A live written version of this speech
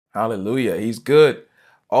Hallelujah. He's good.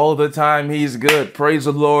 All the time, he's good. Praise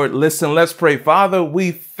the Lord. Listen, let's pray. Father,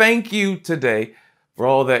 we thank you today for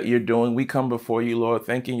all that you're doing. We come before you, Lord,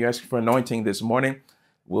 thanking you, asking for anointing this morning.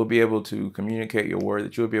 We'll be able to communicate your word,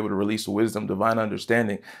 that you'll be able to release wisdom, divine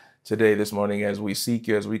understanding today, this morning, as we seek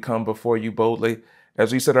you, as we come before you boldly,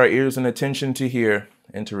 as we set our ears and attention to hear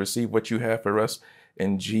and to receive what you have for us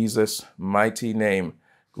in Jesus' mighty name.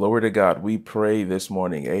 Glory to God. We pray this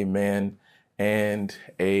morning. Amen and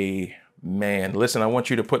amen. Listen, I want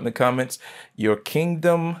you to put in the comments, your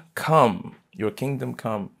kingdom come, your kingdom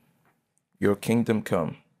come, your kingdom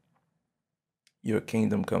come, your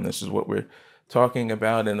kingdom come. This is what we're talking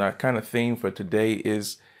about. And our kind of theme for today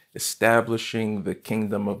is establishing the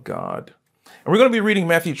kingdom of God. And we're going to be reading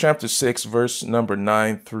Matthew chapter 6, verse number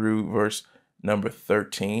 9 through verse number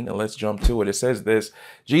 13. And let's jump to it. It says this: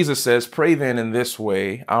 Jesus says, "Pray then in this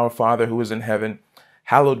way, our Father who is in heaven,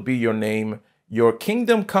 hallowed be your name. Your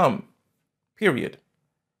kingdom come, period.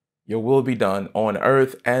 Your will be done on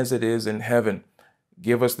earth as it is in heaven.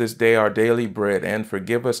 Give us this day our daily bread, and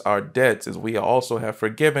forgive us our debts as we also have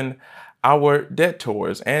forgiven our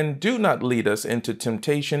debtors. And do not lead us into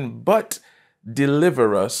temptation, but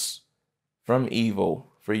deliver us from evil.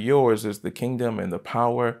 For yours is the kingdom and the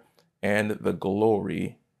power and the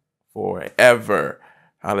glory forever."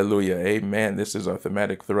 Hallelujah. Amen. This is our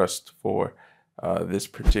thematic thrust for this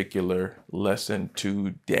particular lesson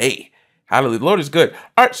today. Hallelujah. The Lord is good.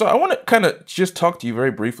 All right. So I want to kind of just talk to you very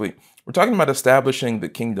briefly. We're talking about establishing the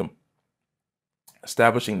kingdom,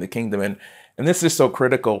 And this is so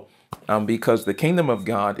critical because the kingdom of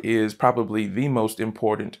God is probably the most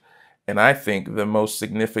important, and I think the most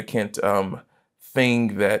significant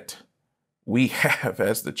thing that we have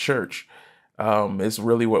as the church. Is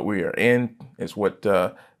really what we are in. It's what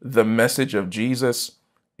the message of Jesus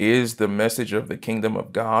is, the message of the kingdom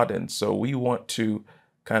of God. And so we want to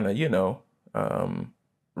kind of,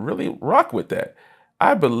 really rock with that.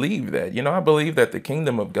 I believe that the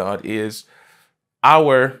kingdom of God is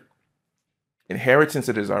our inheritance.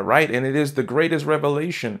 It is our right. And it is the greatest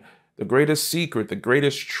revelation, the greatest secret, the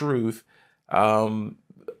greatest truth,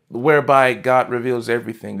 whereby God reveals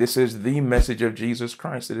everything. This is the message of Jesus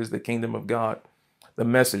Christ. It is the kingdom of God. The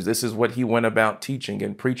message. This is what he went about teaching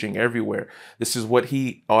and preaching everywhere. This is what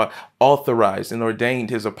he authorized and ordained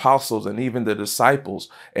his apostles and even the disciples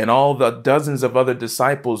and all the dozens of other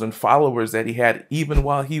disciples and followers that he had even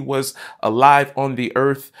while he was alive on the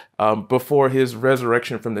earth before his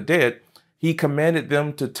resurrection from the dead. He commanded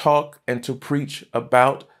them to talk and to preach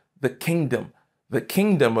about the kingdom. The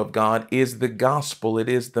kingdom of God is the gospel. It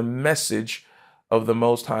is the message of the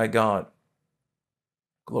Most High God.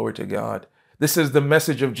 Glory to God. This is the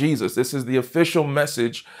message of Jesus. This is the official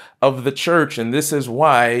message of the church. And this is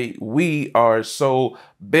why we are so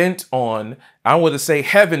bent on, I want to say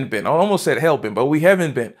heaven bent. I almost said hell bent, but we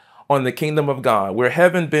haven't been on the kingdom of God. We're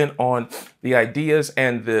heaven bent on the ideas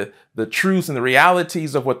and the truths and the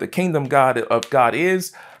realities of what the kingdom of God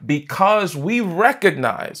is, because we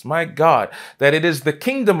recognize, my God, that it is the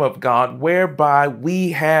kingdom of God whereby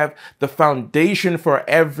we have the foundation for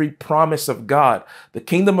every promise of God. The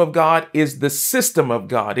kingdom of God is the system of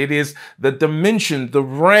God. It is the dimension, the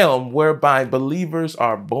realm whereby believers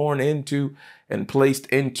are born into and placed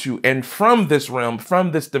into. And from this realm,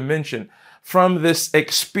 from this dimension, from this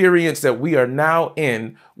experience that we are now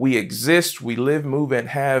in, we exist, we live, move, and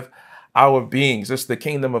have our beings. It's the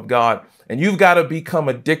kingdom of God. And you've got to become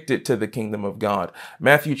addicted to the kingdom of God.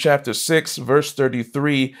 Matthew chapter 6, verse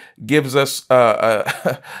 33 gives us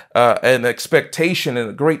an expectation and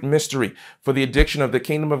a great mystery for the addiction of the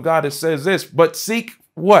kingdom of God. It says this: "But seek"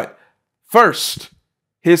 what? "First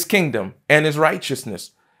his kingdom and his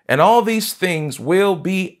righteousness, and all these things will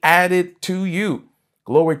be added to you."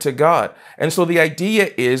 Glory to God. And so the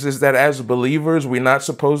idea is that as believers, we're not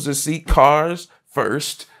supposed to seek cars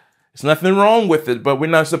first. There's nothing wrong with it, but we're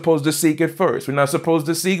not supposed to seek it first. We're not supposed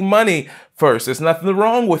to seek money first. There's nothing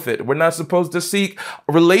wrong with it. We're not supposed to seek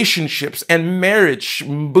relationships and marriage,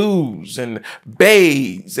 booze and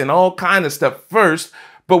bays and all kind of stuff first.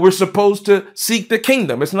 But we're supposed to seek the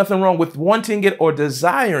kingdom. There's nothing wrong with wanting it or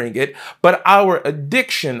desiring it, but our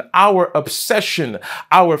addiction, our obsession,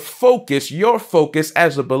 our focus, your focus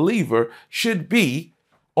as a believer should be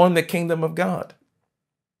on the kingdom of God.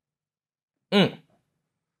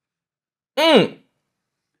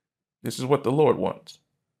 This is what the Lord wants.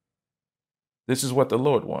 This is what the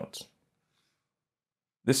Lord wants.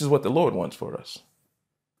 This is what the Lord wants for us.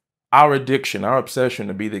 Our addiction, our obsession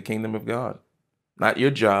to be the kingdom of God. Not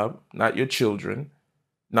your job, not your children,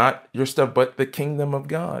 not your stuff, but the kingdom of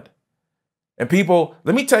God. And people,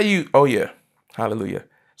 let me tell you, oh yeah, hallelujah.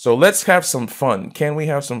 So let's have some fun. Can we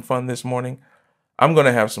have some fun this morning? I'm going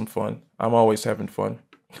to have some fun. I'm always having fun.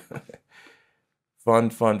 Fun,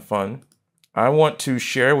 fun, fun. I want to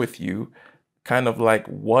share with you kind of like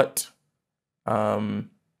what I want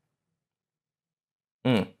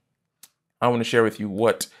to share with you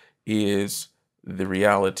what is the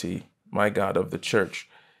reality, my God, of the church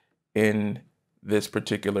in this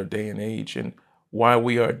particular day and age, and why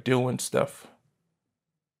we are doing stuff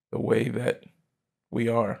the way that we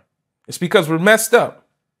are. It's because we're messed up.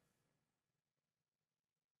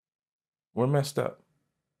 We're messed up.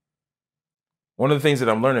 One of the things that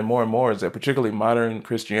I'm learning more and more is that particularly modern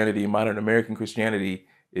Christianity, modern American Christianity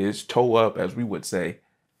is toe up, as we would say,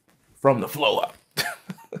 from the flow up.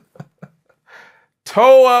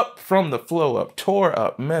 Toe up from the flow up, tore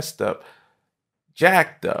up, messed up,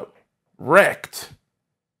 jacked up, wrecked,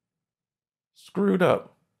 screwed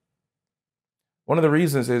up. One of the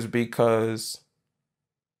reasons is because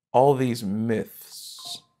all these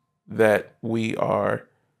myths that we are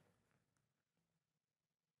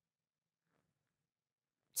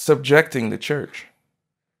subjecting the church.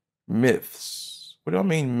 Myths. What do I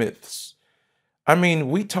mean myths? I mean,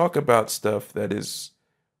 we talk about stuff that is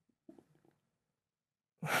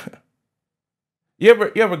you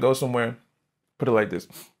ever go somewhere, put it like this.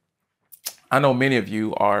 I know many of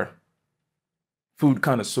you are food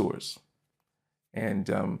connoisseurs. And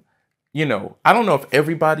I don't know if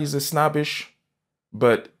everybody's as snobbish,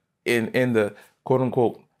 but in the quote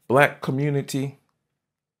unquote Black community,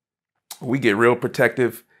 we get real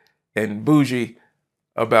protective and bougie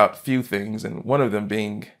about few things, and one of them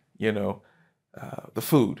being, the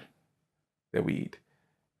food that we eat.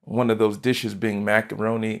 One of those dishes being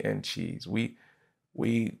macaroni and cheese. We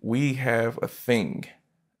have a thing.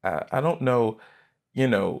 I don't know,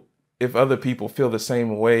 if other people feel the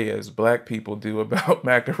same way as Black people do about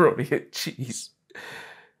macaroni and cheese.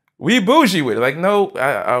 We bougie with it. Like, no,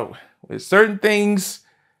 there's certain things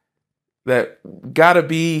that gotta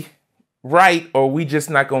be right, or we just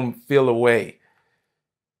not gonna feel away.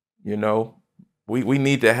 We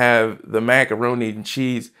need to have the macaroni and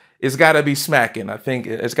cheese. It's gotta be smacking. I think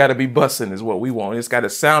it's gotta be bussin' is what we want. It's gotta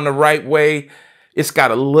sound the right way. It's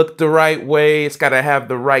gotta look the right way. It's gotta have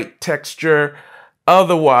the right texture.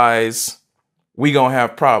 Otherwise, we gonna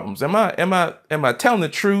have problems. Am I telling the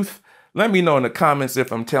truth? Let me know in the comments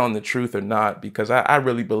if I'm telling the truth or not, because I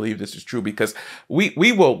really believe this is true. Because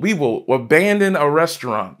we will abandon a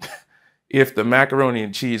restaurant if the macaroni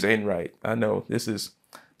and cheese ain't right. I know this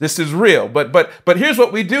is real, but here's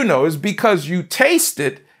what we do know is because you taste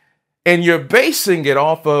it and you're basing it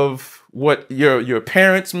off of what your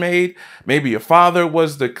parents made. Maybe your father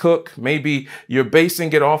was the cook. Maybe you're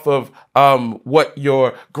basing it off of what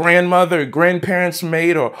your grandmother, grandparents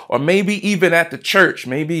made, or maybe even at the church.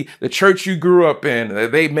 Maybe the church you grew up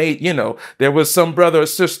in, they made, there was some brother or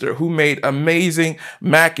sister who made amazing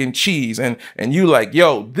mac and cheese, and you like,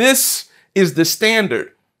 yo, this is the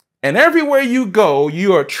standard. And everywhere you go,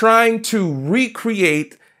 you are trying to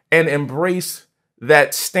recreate and embrace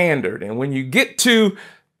that standard. And when you get to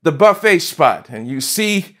the buffet spot and you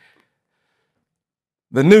see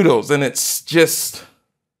the noodles and it's just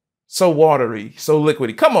so watery, so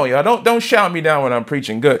liquidy. Come on, y'all. Don't shout me down when I'm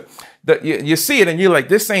preaching good. You see it and you're like,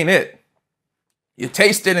 this ain't it. You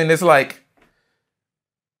taste it and it's like,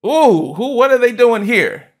 ooh, what are they doing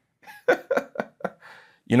here?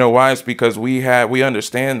 You know why? It's because we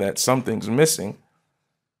understand that something's missing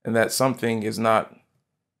and that something is not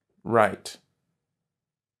right.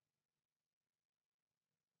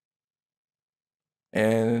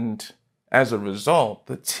 And as a result,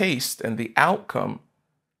 the taste and the outcome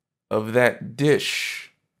of that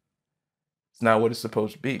dish is not what it's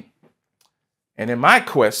supposed to be. And in my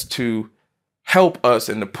quest to help us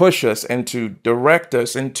and to push us and to direct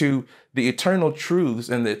us into the eternal truths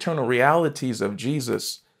and the eternal realities of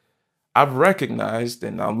Jesus, I've recognized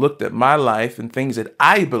and I've looked at my life and things that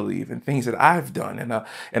I believe and things that I've done.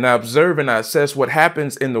 And I observe and I assess what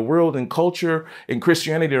happens in the world and culture and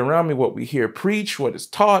Christianity around me, what we hear preach, what is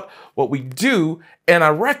taught, what we do. And I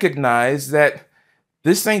recognize that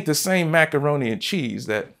this ain't the same macaroni and cheese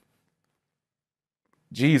that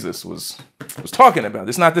Jesus was talking about.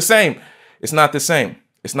 It's not the same. It's not the same.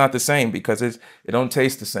 It's not the same because it don't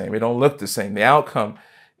taste the same. It don't look the same. The outcome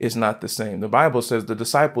is not the same. The Bible says the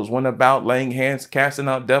disciples went about laying hands, casting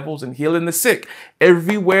out devils, and healing the sick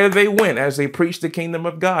everywhere they went as they preached the kingdom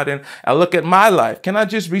of God. And I look at my life. Can I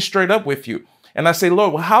just be straight up with you? And I say,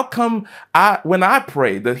 Lord, well, how come when I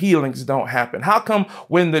pray, the healings don't happen? How come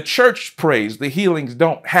when the church prays, the healings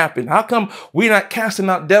don't happen? How come we're not casting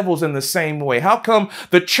out devils in the same way? How come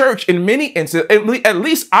the church, in many instances, at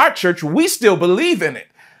least our church, we still believe in it?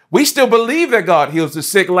 We still believe that God heals the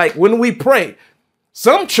sick, like when we pray.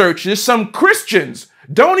 Some churches, some Christians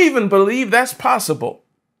don't even believe that's possible.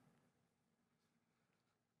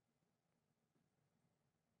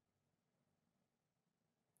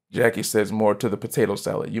 Jackie says more to the potato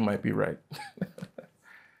salad. You might be right.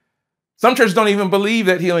 Some churches don't even believe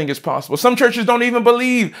that healing is possible. Some churches don't even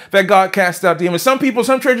believe that God casts out demons. Some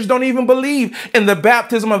churches don't even believe in the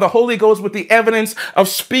baptism of the Holy Ghost with the evidence of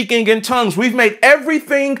speaking in tongues. We've made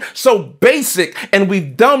everything so basic, and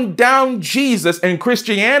we've dumbed down Jesus and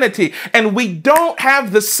Christianity, and we don't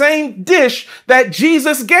have the same dish that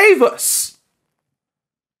Jesus gave us.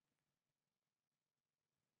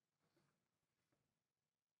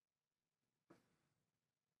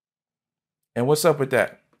 And what's up with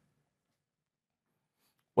that?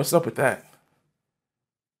 What's up with that?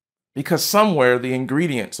 Because somewhere the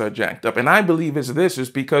ingredients are jacked up. And I believe is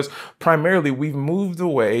because primarily we've moved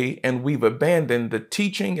away and we've abandoned the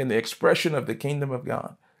teaching and the expression of the kingdom of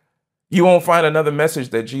God. You won't find another message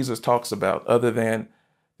that Jesus talks about other than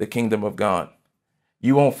the kingdom of God.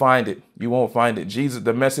 You won't find it. You won't find it. Jesus,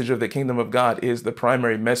 the message of the kingdom of God is the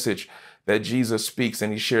primary message that Jesus speaks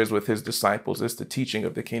and he shares with his disciples. It's the teaching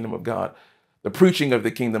of the kingdom of God, the preaching of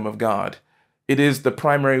the kingdom of God. It is the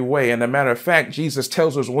primary way. And a matter of fact, Jesus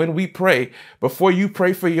tells us when we pray, before you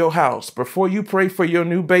pray for your house, before you pray for your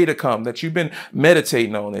new baby to come that you've been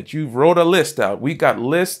meditating on, that you've wrote a list out. We got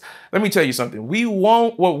lists. Let me tell you something. We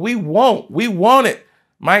want what we want. We want it.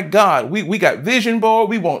 My God, we got vision board.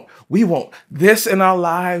 We want this in our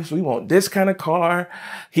lives. We want this kind of car.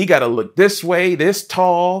 He got to look this way, this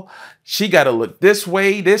tall. She got to look this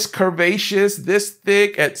way, this curvaceous, this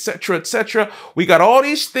thick, etc., etc. We got all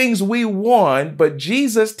these things we want, but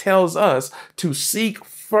Jesus tells us to seek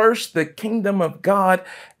first the kingdom of God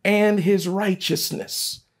and his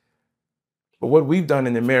righteousness. But what we've done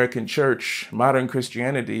in the American church, modern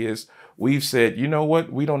Christianity, is we've said, you know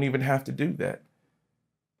what? We don't even have to do that.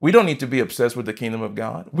 We don't need to be obsessed with the kingdom of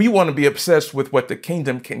God. We want to be obsessed with what the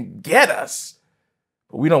kingdom can get us,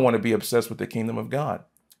 but we don't want to be obsessed with the kingdom of God.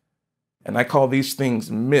 And I call these things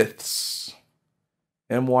myths,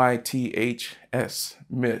 M-Y-T-H-S,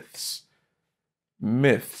 myths.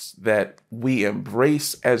 Myths that we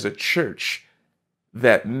embrace as a church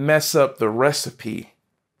that mess up the recipe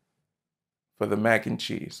for the mac and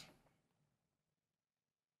cheese,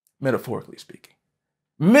 metaphorically speaking.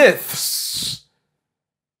 Myths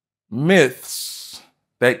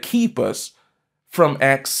that keep us from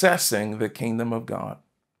accessing the kingdom of God.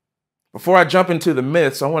 Before I jump into the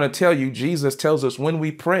myths, I want to tell you, Jesus tells us when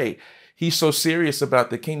we pray, he's so serious about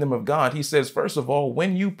the kingdom of God. He says, first of all,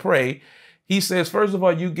 when you pray, he says, first of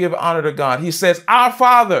all, you give honor to God. He says, our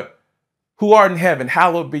Father who art in heaven,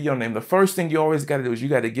 hallowed be your name. The first thing you always got to do is you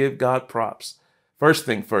got to give God props. First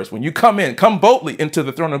thing first, when you come boldly into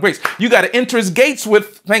the throne of grace. You got to enter his gates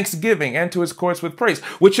with thanksgiving and to his courts with praise,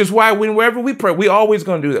 which is why whenever we pray, we always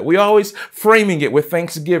going to do that. We always framing it with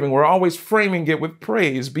thanksgiving. We're always framing it with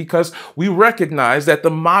praise because we recognize that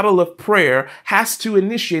the model of prayer has to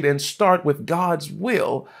initiate and start with God's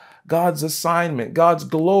will, God's assignment, God's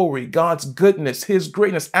glory, God's goodness, his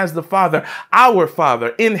greatness as the Father, our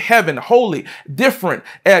Father in heaven, holy, different,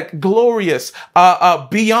 glorious,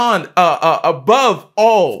 beyond, above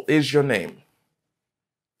all is your name.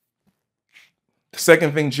 The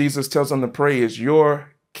second thing Jesus tells them to pray is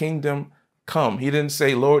your kingdom come. He didn't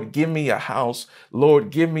say, Lord, give me a house.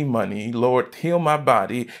 Lord, give me money. Lord, heal my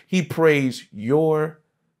body. He prays your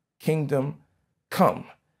kingdom come.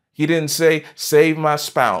 He didn't say, save my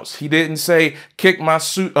spouse. He didn't say, kick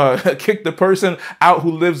the person out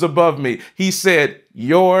who lives above me. He said,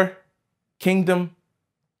 your kingdom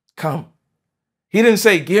come. He didn't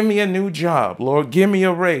say, give me a new job. Lord, give me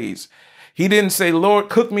a raise. He didn't say, Lord,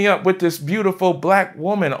 cook me up with this beautiful black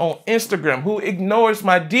woman on Instagram who ignores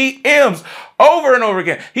my DMs over and over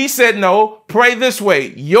again. He said, no, pray this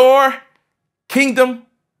way. Your kingdom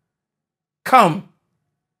come.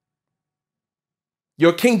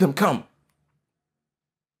 Your kingdom come.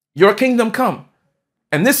 Your kingdom come.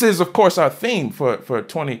 And this is, of course, our theme for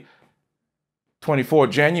 2024,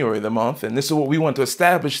 January, the month. And this is what we want to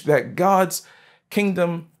establish, that God's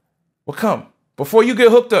kingdom will come. Before you get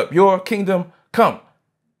hooked up, your kingdom come.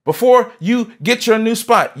 Before you get your new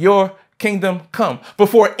spot, your kingdom come.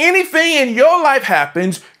 Before anything in your life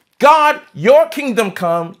happens, God, your kingdom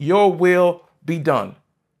come, your will be done.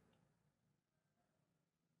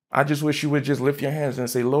 I just wish you would just lift your hands and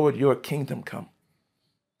say, Lord, your kingdom come.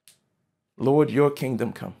 Lord, your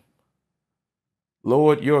kingdom come.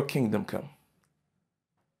 Lord, your kingdom come.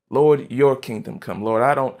 Lord, your kingdom come.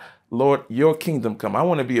 Lord, your kingdom come. I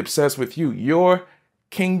want to be obsessed with you. Your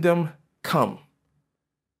kingdom come.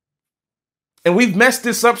 And we've messed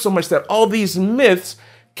this up so much that all these myths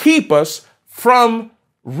keep us from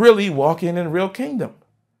really walking in real kingdom.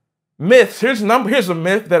 Myths. Here's a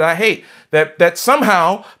myth that I hate, that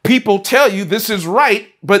somehow people tell you this is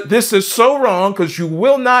right, but this is so wrong because you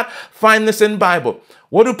will not find this in Bible.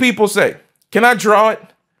 What do people say? Can I draw it?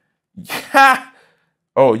 Yeah.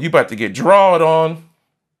 Oh, you about to get drawed on.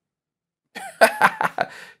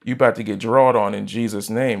 You about to get drawed on in Jesus'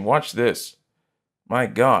 name. Watch this. My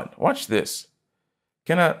God, watch this.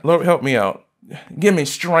 Can I, Lord, help me out? Give me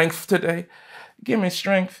strength today. Give me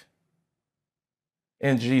strength.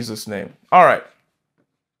 In Jesus' name. All right.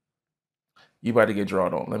 You about to get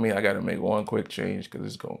drawn on. I got to make one quick change because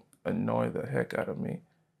it's going to annoy the heck out of me.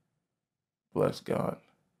 Bless God.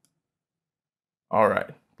 All right.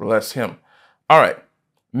 Bless him. All right.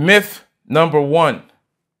 Myth number 1.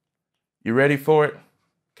 You ready for it?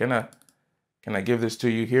 Can I give this to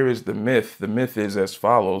you? Here is the myth. The myth is as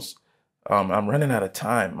follows. I'm running out of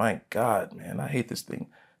time. My God, man, I hate this thing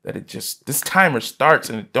that this timer starts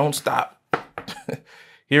and it don't stop.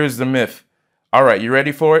 Here's the myth. All right, you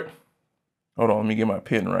ready for it? Hold on, let me get my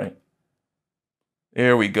pen right.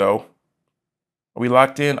 There we go. Are we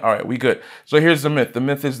locked in? All right, we good. So here's the myth. The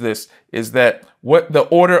myth is this, is that what the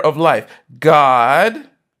order of life, God,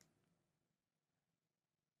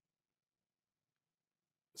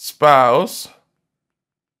 spouse.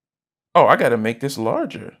 Oh, I got to make this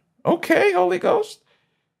larger. Okay, Holy Ghost.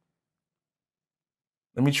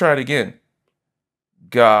 Let me try it again.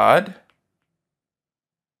 God,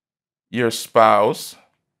 your spouse,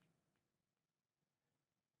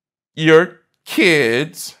 your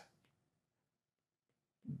kids,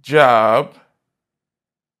 job,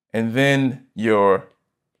 and then your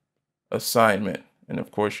assignment. And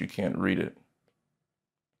of course, you can't read it.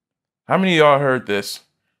 How many of y'all heard this?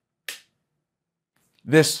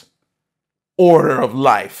 This order of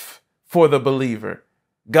life for the believer.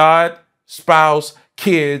 God, spouse,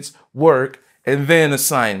 kids, work, and then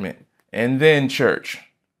assignment, and then church.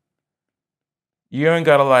 You ain't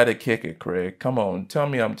got to lie to kick it, Craig. Come on, tell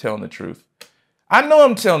me I'm telling the truth. I know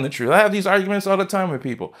I'm telling the truth. I have these arguments all the time with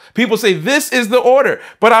people. People say this is the order,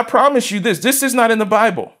 but I promise you this is not in the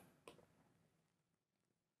Bible.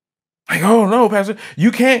 Like, oh no, Pastor,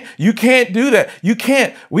 you can't do that. You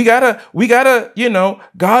can't. We gotta,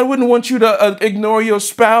 God wouldn't want you to ignore your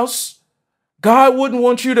spouse. God wouldn't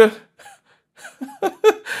want you to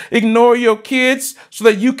ignore your kids so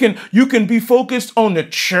that you can be focused on the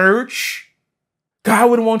church.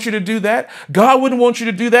 God wouldn't want you to do that. God wouldn't want you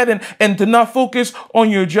to do that and to not focus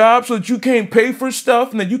on your job so that you can't pay for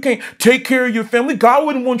stuff and that you can't take care of your family. God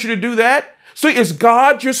wouldn't want you to do that. So it's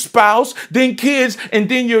God, your spouse, then kids, and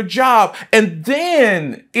then your job. And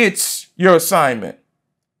then it's your assignment.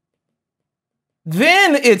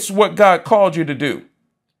 Then it's what God called you to do.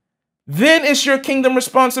 Then it's your kingdom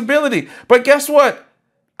responsibility. But guess what?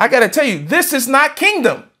 I got to tell you, this is not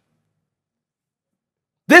kingdom.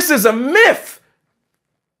 This is a myth.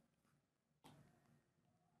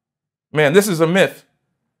 Man, this is a myth.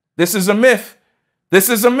 This is a myth. This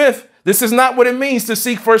is a myth. This is not what it means to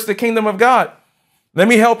seek first the kingdom of God. Let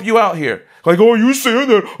me help you out here. Like, oh, you saying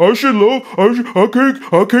that I should love,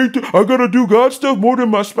 I gotta do God stuff more than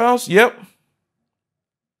my spouse? Yep.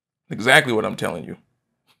 Exactly what I'm telling you.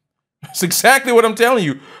 That's exactly what I'm telling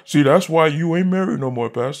you. See, that's why you ain't married no more,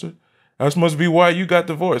 Pastor. That must be why you got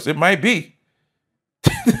divorced. It might be.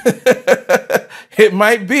 It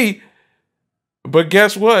might be. But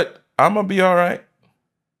guess what? I'm going to be all right.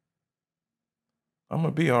 I'm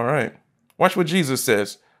going to be all right. Watch what Jesus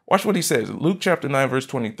says. Watch what he says. Luke chapter 9, verse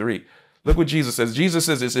 23. Look what Jesus says. Jesus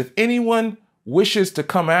says this, if anyone wishes to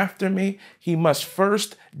come after me, he must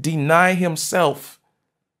first deny himself,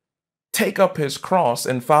 take up his cross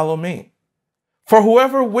and follow me. For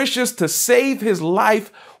whoever wishes to save his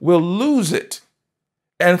life will lose it.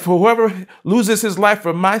 And for whoever loses his life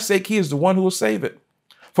for my sake, he is the one who will save it.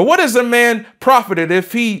 For what is a man profited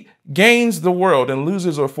if he gains the world and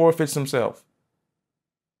loses or forfeits himself?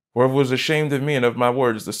 Whoever was ashamed of me and of my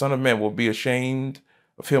words, the Son of Man will be ashamed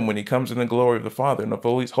of him when he comes in the glory of the Father and of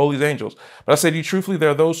holy angels. But I say to you truthfully, there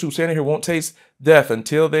are those who standing here won't taste death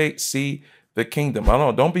until they see the kingdom. I don't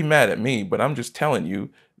know, don't be mad at me, but I'm just telling you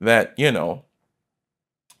that,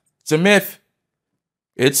 it's a myth.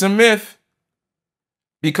 It's a myth.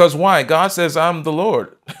 Because why? God says, I'm the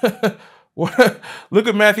Lord. Look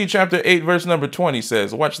at Matthew chapter 8, verse number 20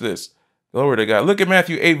 says, watch this. Glory to God. Look at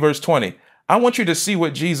Matthew 8, verse 20. I want you to see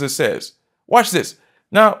what Jesus says. Watch this.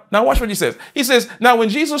 Now watch what he says. He says, now when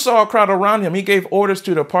Jesus saw a crowd around him, he gave orders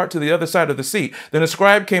to depart to the other side of the sea. Then a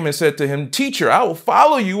scribe came and said to him, teacher, I will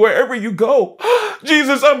follow you wherever you go.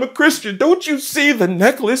 Jesus, I'm a Christian. Don't you see the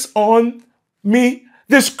necklace on me,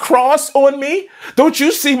 this cross on me? Don't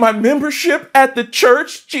you see my membership at the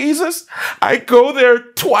church, Jesus? I go there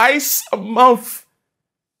twice a month.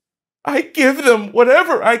 I give them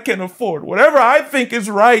whatever I can afford, whatever I think is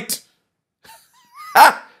right.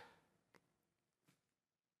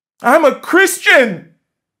 I'm a Christian.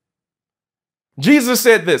 Jesus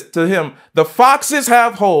said this to him: the foxes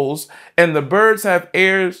have holes and the birds have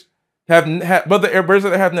ears, but the birds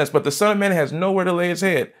that have nests, but the Son of Man has nowhere to lay his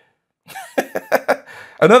head.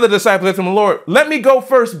 Another disciple said to him, Lord, let me go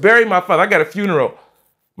first bury my father. I got a funeral.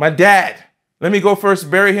 My dad. Let me go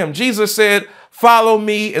first bury him. Jesus said, follow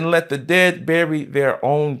me and let the dead bury their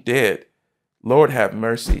own dead. Lord, have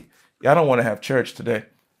mercy. I don't want to have church today.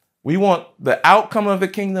 We want the outcome of the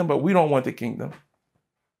kingdom, but we don't want the kingdom.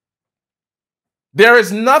 There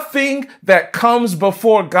is nothing that comes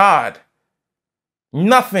before God.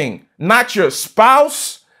 Nothing. Not your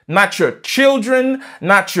spouse, not your children,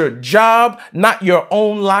 not your job, not your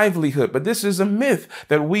own livelihood. But this is a myth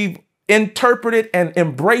that we've interpreted and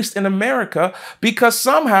embraced in America because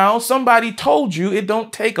somehow somebody told you it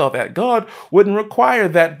don't take all that. God wouldn't require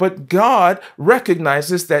that, but God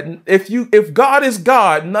recognizes that if God is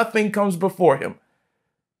God, nothing comes before him.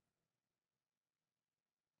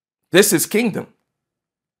 This is kingdom.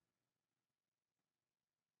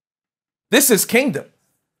 This is kingdom.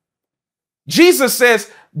 Jesus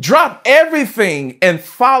says, drop everything and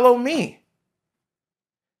follow me.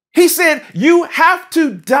 He said, you have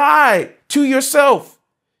to die to yourself.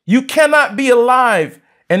 You cannot be alive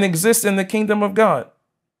and exist in the kingdom of God.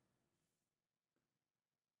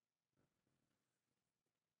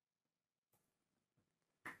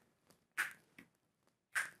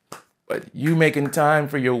 But you making time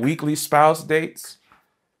for your weekly spouse dates,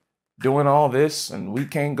 doing all this, and we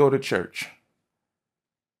can't go to church.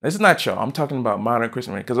 This is not y'all. I'm talking about modern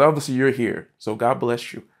Christian, because obviously you're here, so God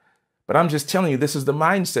bless you. But I'm just telling you, this is the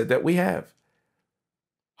mindset that we have.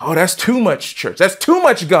 Oh, that's too much church. That's too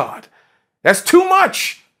much God. That's too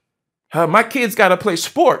much. My kids got to play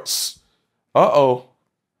sports. Uh-oh.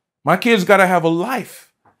 My kids got to have a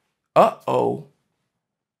life. Uh-oh.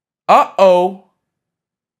 Uh-oh.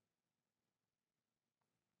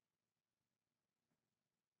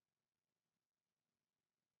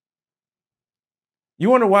 You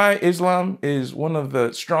wonder why Islam is one of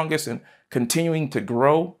the strongest and continuing to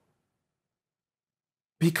grow?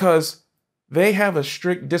 Because they have a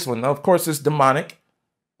strict discipline. Now, of course, it's demonic.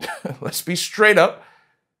 Let's be straight up.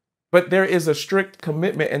 But there is a strict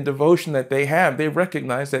commitment and devotion that they have. They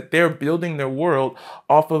recognize that they're building their world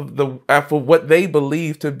off of what they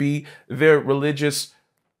believe to be their religious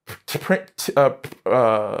tenets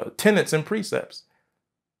and precepts.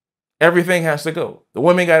 Everything has to go. The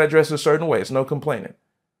women got to dress a certain way. It's no complaining.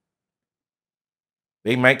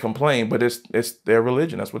 They might complain, but it's their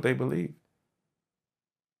religion. That's what they believe.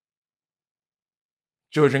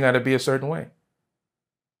 Children got to be a certain way.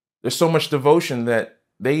 There's so much devotion that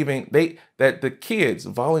that the kids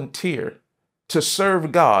volunteer to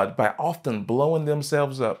serve God by often blowing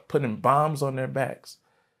themselves up, putting bombs on their backs.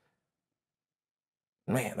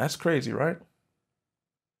 Man, that's crazy, right?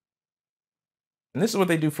 And this is what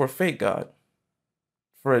they do for a fake God,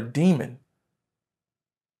 for a demon,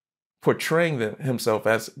 portraying himself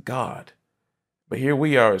as God. But here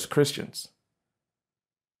we are as Christians.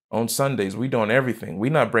 On Sundays, we doing everything.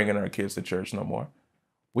 We're not bringing our kids to church no more.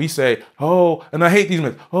 We say, oh, and I hate these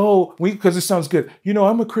myths. Oh, because it sounds good. You know,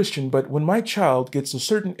 I'm a Christian, but when my child gets a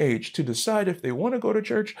certain age to decide if they want to go to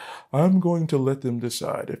church, I'm going to let them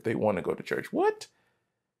decide if they want to go to church. What?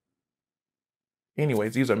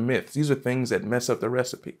 Anyways, these are myths. These are things that mess up the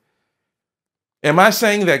recipe. Am I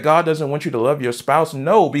saying that God doesn't want you to love your spouse?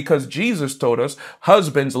 No, because Jesus told us,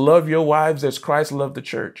 husbands, love your wives as Christ loved the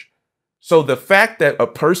church. So the fact that a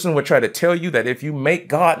person would try to tell you that if you make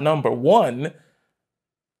God number one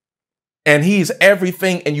and he's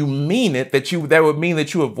everything and you mean it, that would mean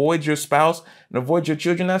that you avoid your spouse and avoid your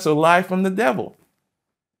children, that's a lie from the devil.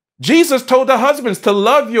 Jesus told the husbands to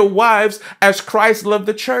love your wives as Christ loved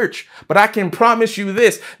the church. But I can promise you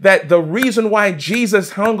this, that the reason why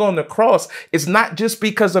Jesus hung on the cross is not just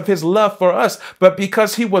because of his love for us, but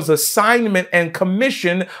because he was assignment and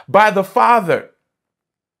commissioned by the Father.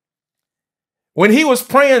 When he was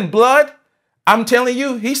praying blood, I'm telling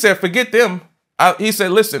you, he said, forget them. He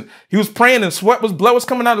said, listen, he was praying and blood was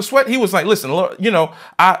coming out of sweat. He was like, listen, Lord,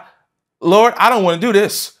 Lord, I don't want to do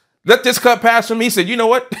this. Let this cup pass from me. He said, you know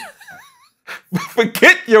what?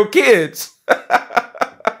 Forget your kids. I'm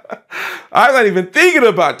not even thinking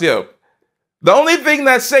about them. The only thing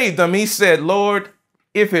that saved them, he said, Lord,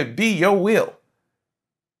 if it be your will.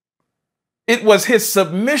 It was his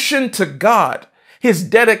submission to God, His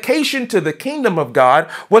dedication to the kingdom of God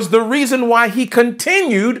was the reason why he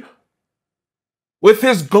continued with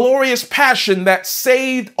his glorious passion that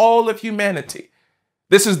saved all of humanity.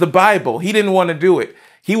 This is the Bible. He didn't want to do it.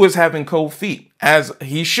 He was having cold feet, as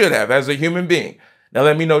he should have, as a human being. Now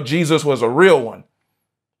let me know Jesus was a real one.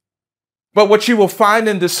 But what you will find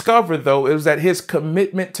and discover, though, is that his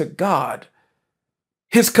commitment to God,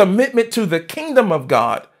 his commitment to the kingdom of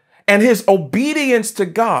God, and his obedience to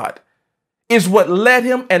God is what led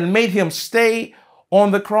him and made him stay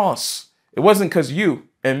on the cross. It wasn't because you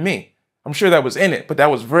and me. I'm sure that was in it, but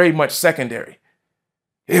that was very much secondary.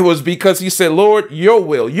 It was because he said, Lord, your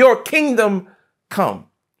will, your kingdom come.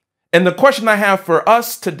 And the question I have for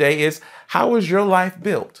us today is, how is your life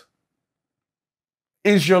built?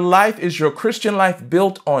 Is your Christian life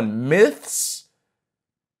built on myths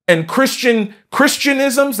and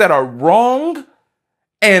Christianisms that are wrong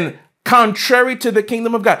and contrary to the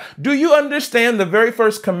kingdom of God? Do you understand the very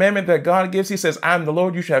first commandment that God gives? He says, I am the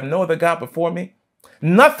Lord, you shall have no other God before me.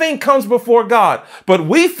 Nothing comes before God. But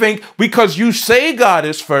we think because you say God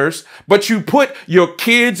is first, but you put your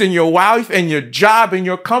kids and your wife and your job and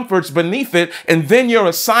your comforts beneath it, and then your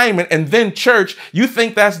assignment and then church, you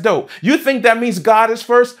think that's dope. You think that means God is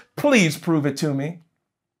first? Please prove it to me.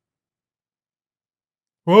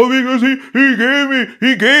 Well, because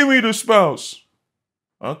he gave me the spouse.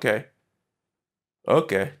 Okay.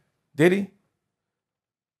 Okay. Did he?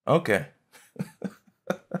 Okay.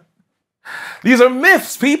 These are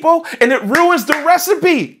myths, people, and it ruins the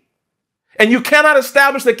recipe. And you cannot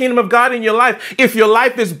establish the kingdom of God in your life if your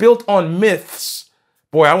life is built on myths.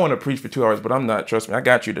 Boy, I want to preach for 2 hours, but I'm not. Trust me, I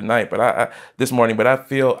got you tonight, but this morning. But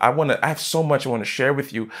I have so much I want to share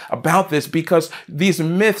with you about this because these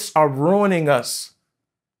myths are ruining us.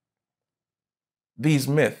 These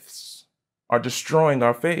myths are destroying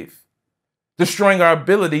our faith, destroying our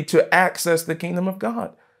ability to access the kingdom of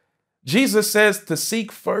God. Jesus says to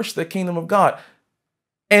seek first the kingdom of God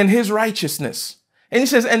and his righteousness. And he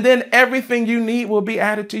says, and then everything you need will be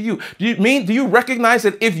added to you. Do you recognize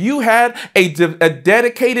that if you had a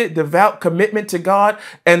dedicated, devout commitment to God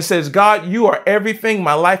and says, God, you are everything,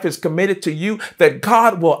 my life is committed to you, that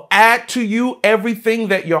God will add to you everything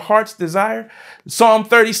that your heart's desire? Psalm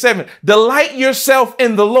 37, delight yourself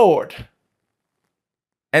in the Lord.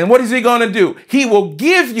 And what is he going to do? He will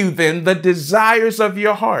give you then the desires of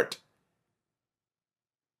your heart.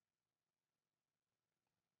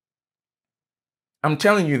 I'm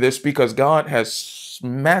telling you this because God has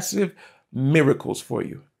massive miracles for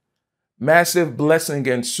you. Massive blessing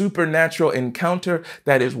and supernatural encounter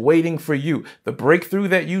that is waiting for you. The breakthrough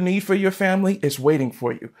that you need for your family is waiting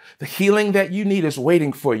for you. The healing that you need is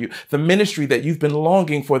waiting for you. The ministry that you've been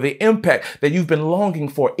longing for, the impact that you've been longing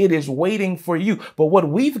for, it is waiting for you. But what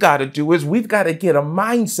we've got to do is we've got to get a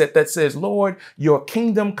mindset that says, Lord, your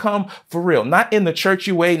kingdom come for real. Not in the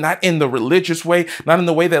churchy way, not in the religious way, not in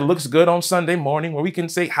the way that looks good on Sunday morning where we can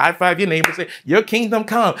say, high five your neighbor and say, your kingdom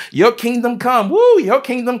come, woo, your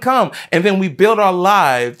kingdom come. And then we build our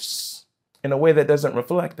lives in a way that doesn't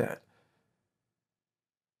reflect that.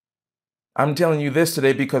 I'm telling you this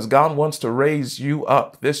today because God wants to raise you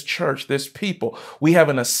up, this church, this people. We have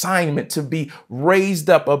an assignment to be raised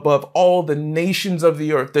up above all the nations of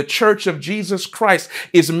the earth. The church of Jesus Christ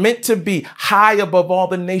is meant to be high above all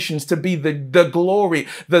the nations, to be the glory,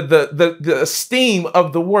 the esteem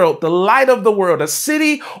of the world, the light of the world, a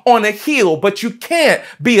city on a hill. But you can't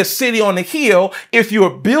be a city on a hill if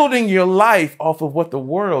you're building your life off of what the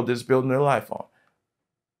world is building their life on.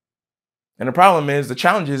 And the problem is, the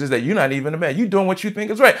challenge is that you're not even a man. You're doing what you think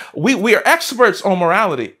is right. We are experts on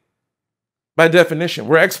morality. By definition,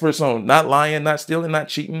 we're experts on not lying, not stealing, not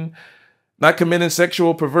cheating, not committing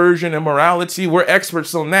sexual perversion, immorality. We're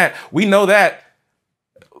experts on that. We know that.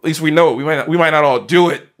 At least we know it. We might not all do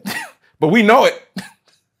it, but we know it.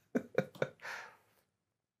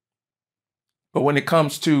 But when it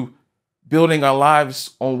comes to building our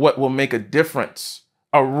lives on what will make a difference,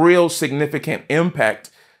 a real significant impact,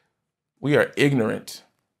 we are ignorant.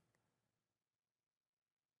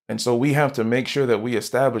 And so we have to make sure that we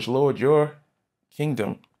establish, Lord, your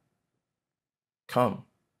kingdom come.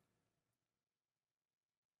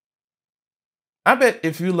 I bet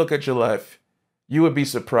if you look at your life, you would be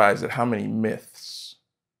surprised at how many myths,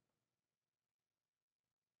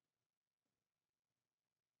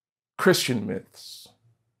 Christian myths,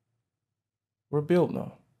 were built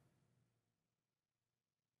on.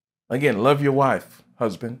 Again, love your wife,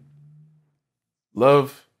 husband.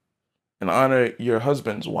 Love and honor your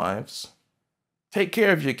husband's wives. Take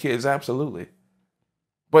care of your kids, absolutely.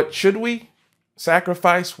 But should we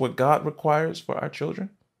sacrifice what God requires for our children?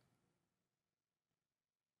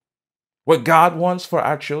 what God wants for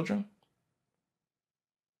our children?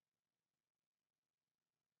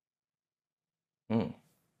 Mm.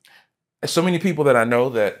 There's so many people that I know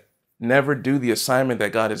that never do the assignment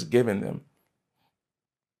that God has given them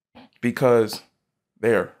because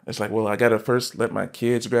it's like, well, I got to first let my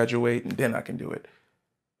kids graduate and then I can do it.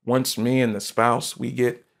 Once me and the spouse, we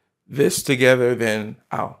get this together, then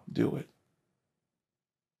I'll do it.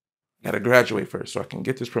 Got to graduate first so I can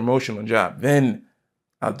get this promotional job. Then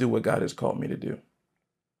I'll do what God has called me to do.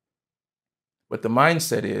 But the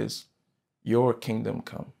mindset is, your kingdom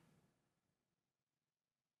come.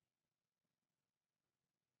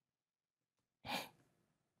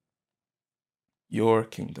 Your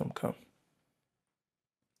kingdom come.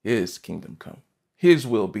 His kingdom come. His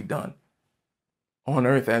will be done on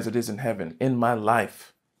earth as it is in heaven, in my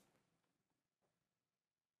life.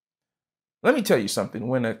 Let me tell you something.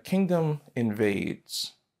 When a kingdom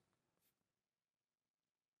invades,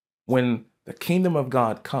 when the kingdom of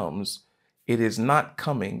God comes, it is not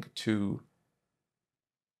coming to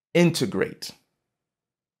integrate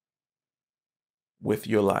with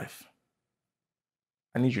your life.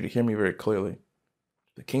 I need you to hear me very clearly.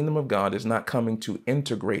 The kingdom of God is not coming to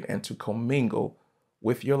integrate and to commingle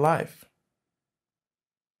with your life.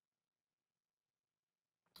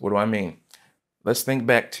 What do I mean? Let's think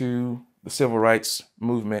back to the civil rights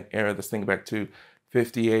movement era. Let's think back to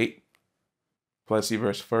 58, Plessy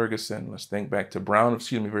versus Ferguson. Let's think back to Brown,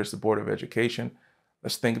 versus the Board of Education.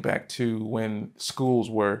 Let's think back to when schools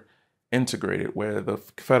were integrated, where the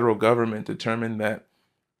federal government determined that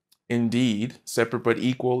indeed separate but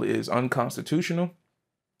equal is unconstitutional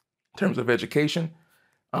in terms of education,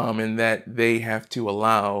 and that they have to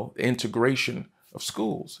allow integration of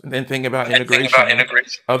schools. And then think about integration in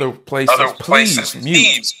other places. Please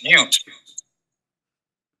mute.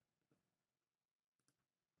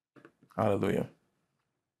 Hallelujah.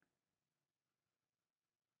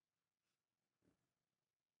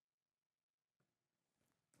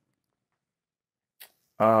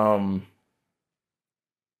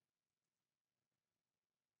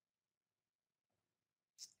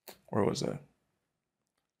 Where was that?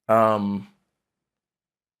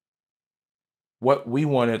 What we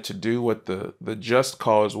wanted to do, what the just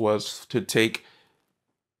cause was to take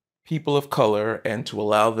people of color and to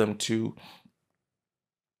allow them to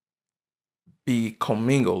be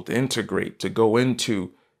commingled, integrate, to go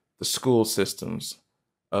into the school systems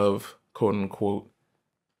of quote unquote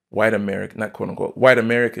white American, not quote unquote white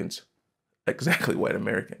Americans, exactly white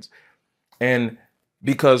Americans. And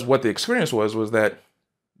because what the experience was that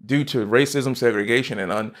due to racism, segregation,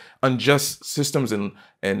 and unjust systems and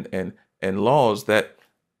laws, that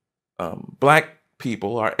Black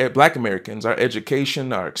people, Black Americans, our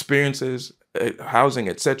education, our experiences, housing,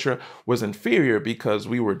 etc., was inferior because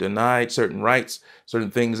we were denied certain rights, certain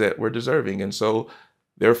things that we're deserving. And so,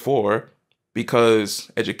 therefore,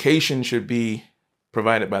 because education should be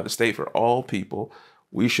provided by the state for all people,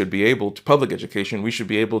 we should be able to, public education, we should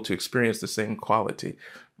be able to experience the same quality.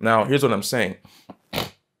 Now, here's what I'm saying.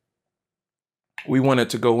 We wanted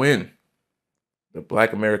to go in. The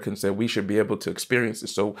Black Americans said we should be able to experience it.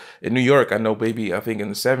 So in New York, I know, I think in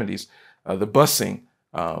the 70s, the busing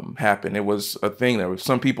happened. It was a thing that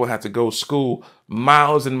some people had to go to school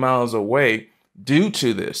miles and miles away due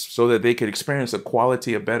to this so that they could experience a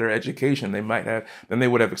quality of better education they might have than they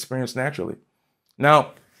would have experienced naturally.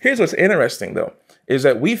 Now, here's what's interesting, though, is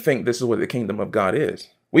that we think this is what the kingdom of God is.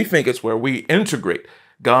 We think it's where we integrate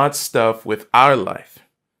God's stuff with our life.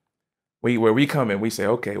 Where we come and we say,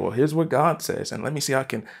 okay, well, here's what God says, and let me see how I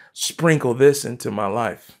can sprinkle this into my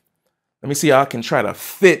life. Let me see how I can try to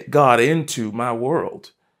fit God into my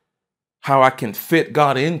world, how I can fit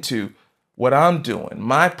God into what I'm doing,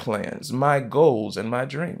 my plans, my goals, and my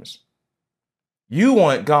dreams. You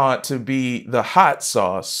want God to be the hot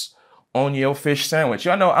sauce on your fish sandwich.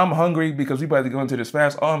 Y'all know I'm hungry because we about to go into this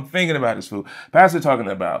fast. All I'm thinking about is food. Pastor talking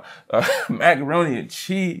about macaroni and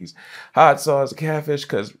cheese, hot sauce, catfish,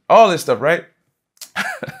 because all this stuff, right?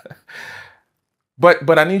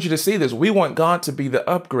 But I need you to see this. We want God to be the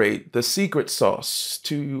upgrade, the secret sauce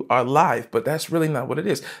to our life, but that's really not what it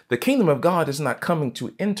is. The kingdom of God is not coming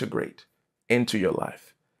to integrate into your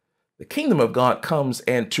life. The kingdom of God comes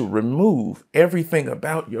and to remove everything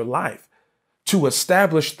about your life, to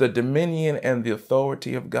establish the dominion and the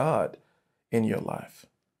authority of God in your life.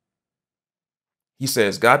 He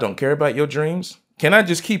says, God don't care about your dreams. Can I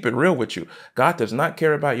just keep it real with you? God does not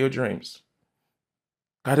care about your dreams.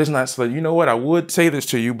 God is not saying, you know what, I would say this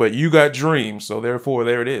to you, but you got dreams, so therefore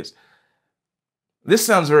there it is. This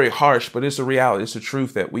sounds very harsh, but it's a reality. It's a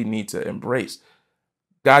truth that we need to embrace.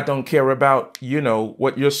 God don't care about,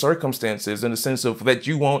 what your circumstance is, in the sense of that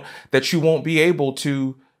you won't be able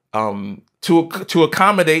to to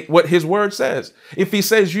accommodate what his word says. If he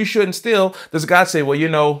says you shouldn't steal, does God say,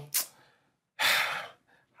 well,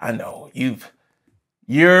 I know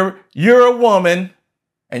you're a woman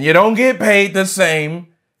and you don't get paid the same.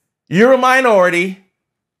 You're a minority.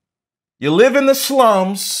 You live in the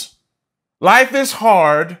slums. Life is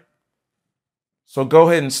hard. So go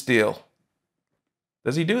ahead and steal.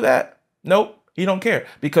 Does he do that? Nope. He don't care,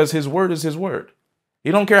 because his word is his word. He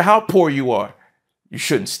don't care how poor you are. You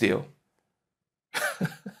shouldn't steal.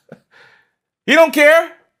 He don't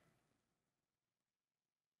care.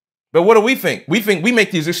 But what do we think? We think we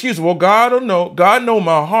make these excuses. Well, God don't know. God know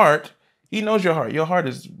my heart. He knows your heart. Your heart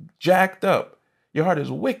is jacked up. Your heart is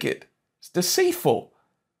wicked. It's deceitful.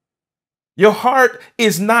 Your heart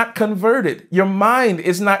is not converted. Your mind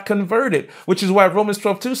is not converted, which is why Romans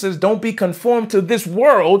 12:2 says, don't be conformed to this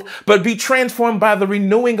world, but be transformed by the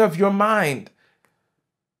renewing of your mind.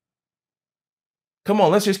 Come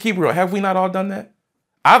on, let's just keep real. Have we not all done that?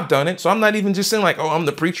 I've done it. So I'm not even just saying like, oh, I'm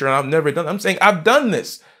the preacher and I've never done it. I'm saying I've done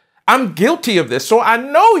this. I'm guilty of this. So I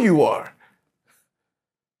know you are.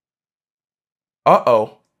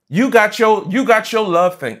 Uh-oh. You got your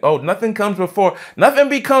love thing. Oh, nothing becomes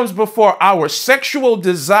before our sexual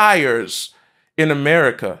desires in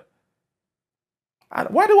America.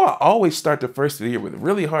 Why do I always start the first of the year with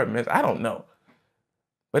really hard mess? I don't know.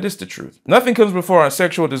 But it's the truth. Nothing comes before our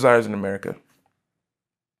sexual desires in America.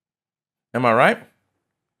 Am I right?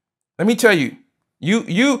 Let me tell you,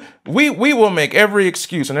 we will make every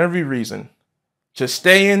excuse and every reason to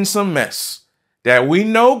stay in some mess that we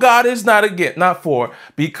know God is not for,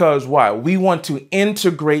 because why? We want to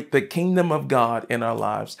integrate the kingdom of God in our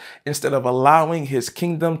lives instead of allowing his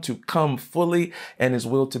kingdom to come fully and his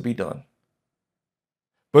will to be done.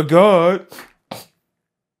 But God,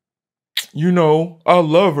 I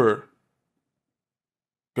love her.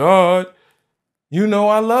 God,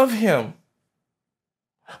 I love him.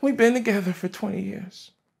 We've been together for 20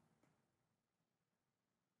 years.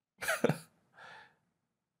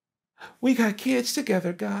 We got kids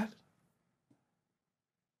together, God.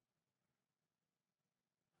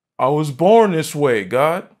 I was born this way,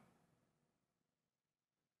 God.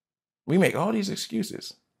 We make all these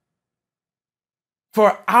excuses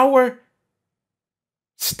for our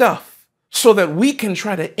stuff so that we can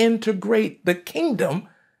try to integrate the kingdom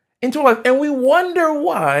into life. And we wonder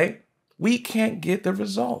why we can't get the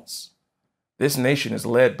results. This nation is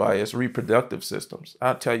led by its reproductive systems.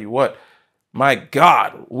 I'll tell you what, my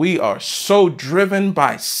God, we are so driven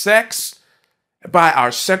by sex, by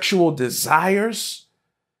our sexual desires.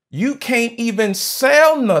 You can't even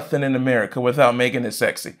sell nothing in America without making it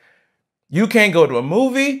sexy. You can't go to a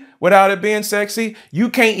movie without it being sexy. You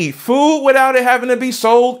can't eat food without it having to be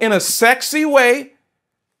sold in a sexy way,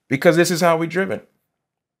 because this is how we're driven.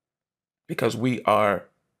 Because we are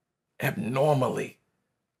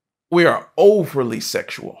we are overly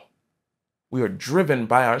sexual. We are driven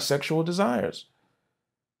by our sexual desires.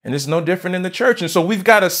 And it's no different in the church. And so we've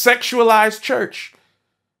got a sexualized church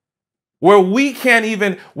where we can't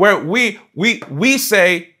even, where we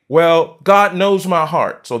say, well, God knows my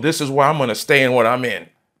heart, so this is where I'm going to stay in what I'm in.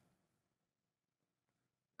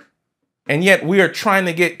 And yet we are trying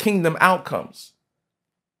to get kingdom outcomes.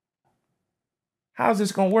 How's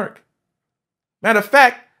this going to work? Matter of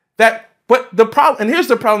fact, but the problem, and here's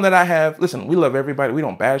the problem that I have. Listen, we love everybody. We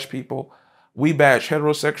don't bash people. We bash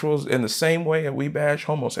heterosexuals in the same way that we bash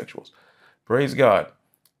homosexuals. Praise God.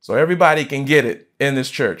 So everybody can get it in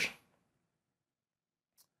this church.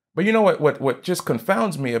 But you know what just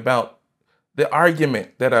confounds me about the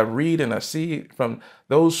argument that I read and I see from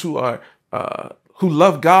those who are who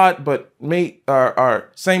love God but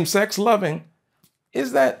are same-sex loving,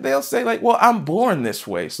 is that they'll say like, well, I'm born this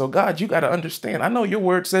way. So God, you got to understand. I know your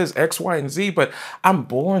word says X, Y, and Z, but I'm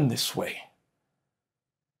born this way.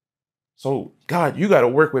 So God, you got to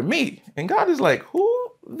work with me. And God is like,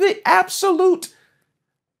 who the absolute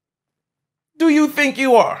do you think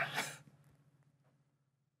you are?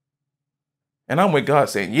 And I'm with God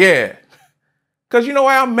saying, yeah. Because you know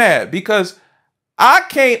why I'm mad? Because I'm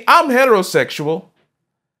heterosexual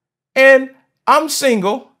and I'm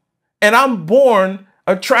single and I'm born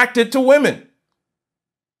attracted to women.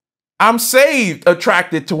 I'm saved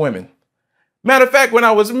attracted to women. Matter of fact, when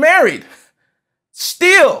I was married,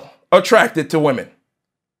 still attracted to women.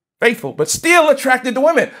 Faithful, but still attracted to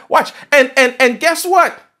women. Watch. And guess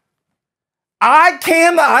what? I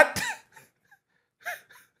cannot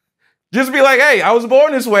just be like, hey, I was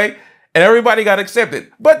born this way, And everybody got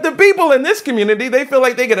accepted. But the people in this community, they feel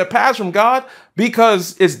like they get a pass from God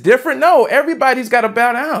because it's different. No, everybody's got to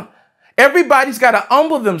bow down. Everybody's got to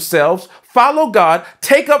humble themselves, follow God,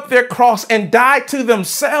 take up their cross and die to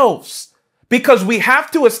themselves because we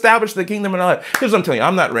have to establish the kingdom in our life. Here's what I'm telling you.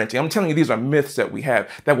 I'm not ranting. I'm telling you these are myths that we have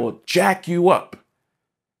that will jack you up.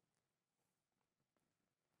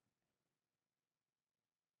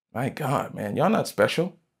 My God, man, y'all not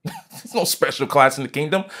special. There's no special class in the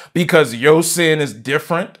kingdom because your sin is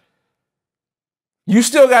different. You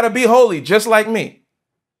still got to be holy, just like me.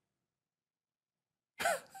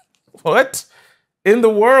 What in the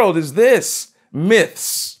world is this?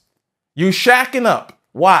 Myths. You shacking up.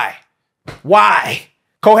 Why? Why?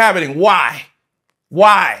 Cohabiting. Why?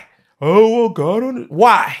 Why? Oh, well, God.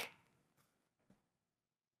 Why?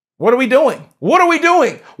 What are we doing? What are we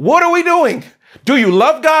doing? What are we doing? Do you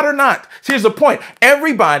love God or not? Here's the point.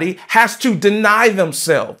 Everybody has to deny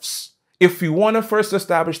themselves. If you want to first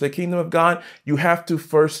establish the kingdom of God, you have to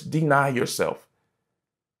first deny yourself.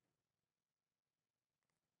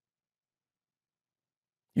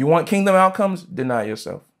 You want kingdom outcomes? Deny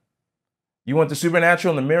yourself. You want the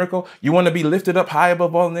supernatural and the miracle? You want to be lifted up high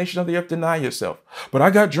above all the nations of the earth? Deny yourself. But I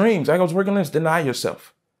got dreams. I was working on this. Deny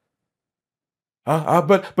yourself.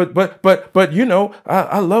 But you know,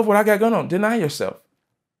 I love what I got going on. Deny yourself.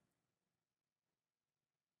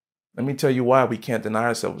 Let me tell you why we can't deny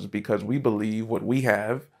ourselves, because we believe what we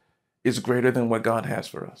have is greater than what God has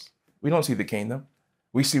for us. We don't see the kingdom.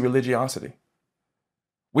 We see religiosity.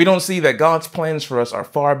 We don't see that God's plans for us are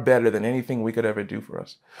far better than anything we could ever do for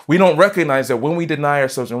us. We don't recognize that when we deny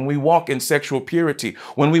ourselves, when we walk in sexual purity,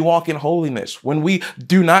 when we walk in holiness, when we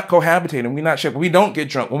do not cohabitate and we not share, when we don't get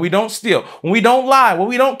drunk, when we don't steal, when we don't lie, when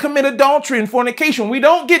we don't commit adultery and fornication, when we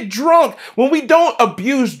don't get drunk, when we don't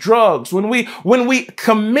abuse drugs, when we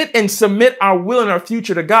commit and submit our will and our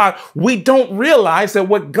future to God, we don't realize that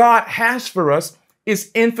what God has for us is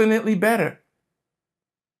infinitely better.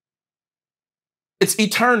 It's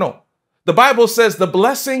eternal. The Bible says the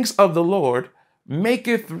blessings of the Lord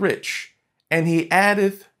maketh rich, and he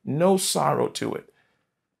addeth no sorrow to it.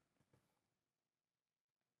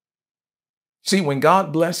 See, when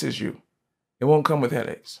God blesses you, it won't come with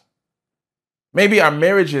headaches. Maybe our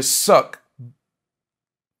marriages suck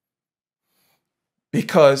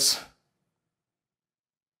because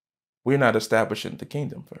we're not establishing the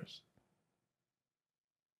kingdom first.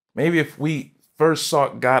 Maybe if we first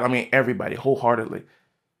sought God, everybody wholeheartedly.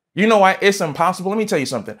 You know why it's impossible? Let me tell you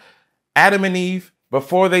something. Adam and Eve,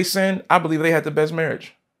 before they sinned, I believe they had the best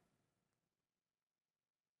marriage.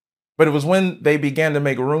 But it was when they began to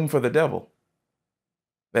make room for the devil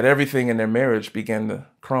that everything in their marriage began to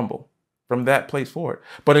crumble from that place forward.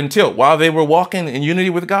 But while they were walking in unity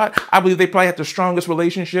with God, I believe they probably had the strongest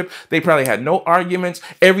relationship. They probably had no arguments.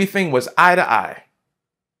 Everything was eye to eye.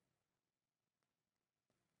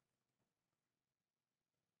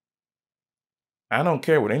 I don't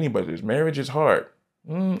care what anybody does. Marriage is hard.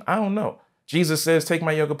 I don't know. Jesus says, take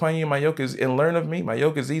my yoke upon you. My yoke is, and learn of me. My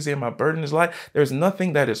yoke is easy and my burden is light. There's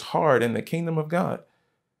nothing that is hard in the kingdom of God.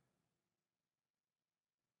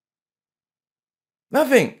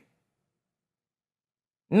 Nothing.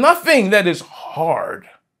 Nothing that is hard.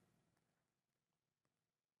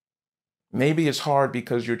 Maybe it's hard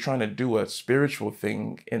because you're trying to do a spiritual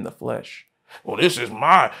thing in the flesh. Well, this is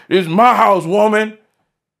my house, woman.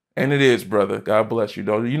 And it is, brother. God bless you,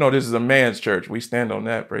 though. You know, this is a man's church. We stand on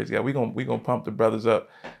that, praise God. We gonna pump the brothers up.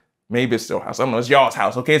 Maybe it's their house. I don't know. It's y'all's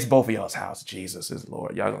house. Okay, it's both of y'all's house. Jesus is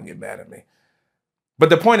Lord. Y'all gonna get mad at me. But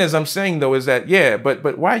the point is, I'm saying, though, is that, yeah,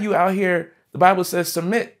 but why are you out here? The Bible says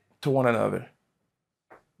submit to one another.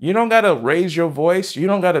 You don't got to raise your voice. You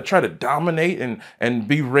don't got to try to dominate and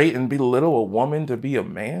berate and belittle a woman to be a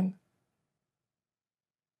man.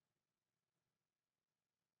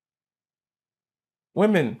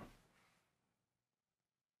 Women,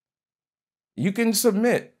 you can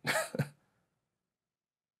submit.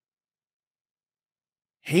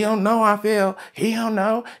 He don't know I feel. He don't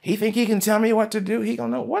know. He think he can tell me what to do. He don't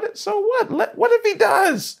know. What? So what? What if he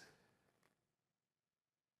does?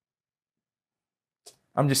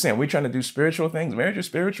 I'm just saying, we're trying to do spiritual things. Marriage is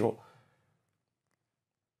spiritual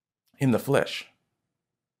in the flesh.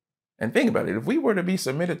 And think about it. If we were to be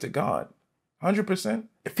submitted to God 100%,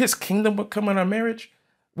 if his kingdom would come in our marriage,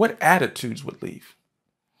 what attitudes would leave?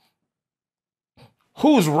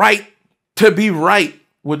 Who's right to be right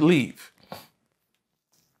would leave?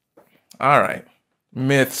 All right.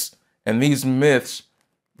 Myths. And these myths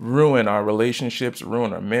ruin our relationships,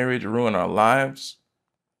 ruin our marriage, ruin our lives.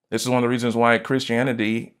 This is one of the reasons why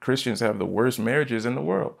Christians have the worst marriages in the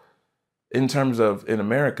world. In terms of in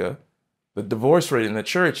America, The divorce rate in the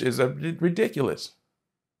church is ridiculous.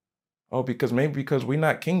 Oh, maybe because we're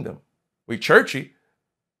not kingdom. We churchy,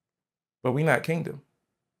 but we're not kingdom.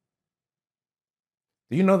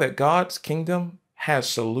 Do you know that God's kingdom has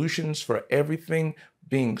solutions for everything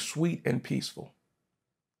being sweet and peaceful?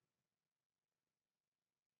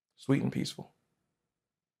 Sweet and peaceful.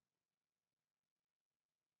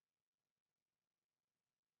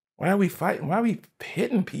 Why are we fighting? Why are we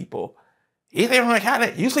hitting people? You sleeping on the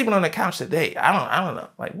couch? You sleeping on the couch today? I don't know.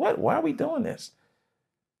 Like what? Why are we doing this?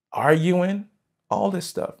 Arguing, all this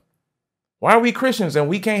stuff. Why are we Christians and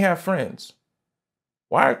we can't have friends?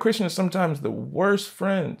 Why are Christians sometimes the worst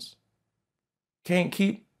friends? Can't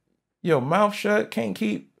keep your mouth shut, can't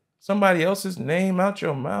keep somebody else's name out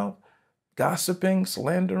your mouth, gossiping,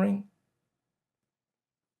 slandering.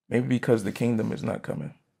 Maybe because the kingdom is not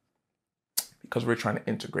coming, because we're trying to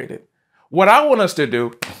integrate it. What I want us to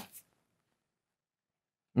do,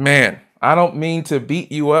 man, I don't mean to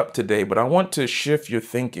beat you up today, but I want to shift your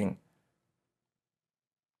thinking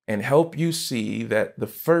and help you see that the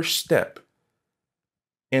first step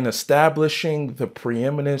in establishing the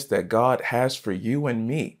preeminence that God has for you and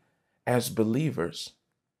me as believers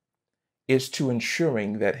is to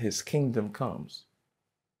ensuring that his kingdom comes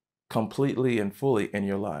completely and fully in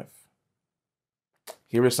your life.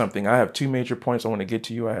 Here is something. I have two major points I want to get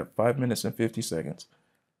to you. I have 5 minutes and 50 seconds.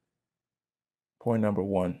 Point number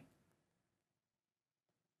one,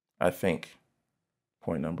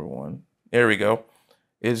 point number one, there we go,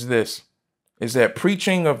 is that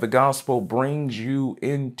preaching of the gospel brings you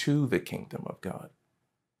into the kingdom of God.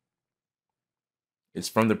 It's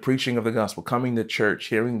from the preaching of the gospel, coming to church,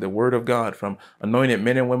 hearing the word of God from anointed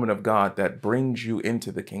men and women of God that brings you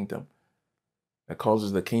into the kingdom, that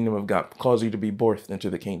causes the kingdom of God, causes you to be birthed into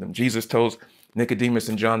the kingdom. Jesus tells Nicodemus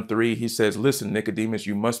in John 3, he says, listen, Nicodemus,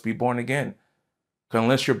 you must be born again. Because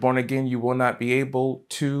unless you're born again, you will not be able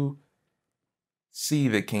to see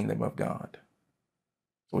the kingdom of God.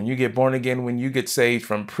 When you get born again, when you get saved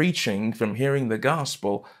from preaching, from hearing the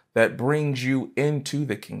gospel, that brings you into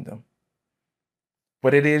the kingdom.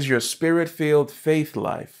 But it is your spirit-filled faith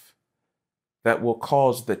life that will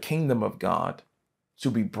cause the kingdom of God to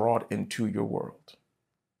be brought into your world.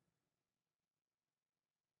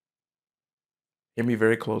 Hear me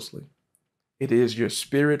very closely. It is your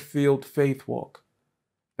spirit-filled faith walk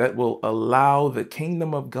that will allow the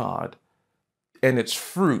kingdom of God and its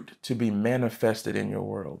fruit to be manifested in your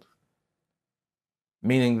world.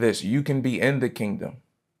 Meaning this, you can be in the kingdom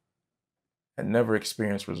and never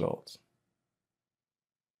experience results.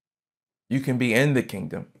 You can be in the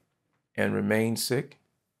kingdom and remain sick,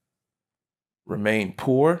 remain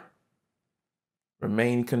poor,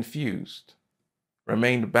 remain confused,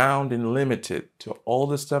 remain bound and limited to all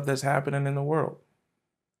the stuff that's happening in the world,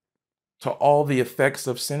 to all the effects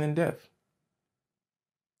of sin and death,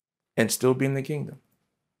 and still be in the kingdom.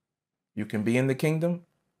 You can be in the kingdom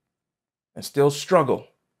and still struggle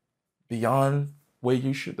beyond the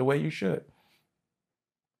way you should.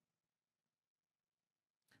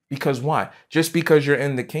 Because why? Just because you're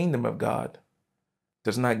in the kingdom of God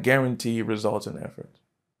does not guarantee results and effort.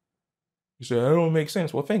 You say, that don't make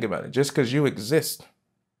sense. Well, think about it. Just because you exist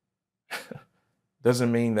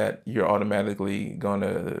doesn't mean that you're automatically going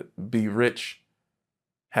to be rich,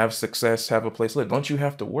 have success, have a place to live. Don't you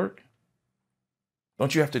have to work?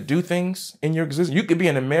 Don't you have to do things in your existence? You could be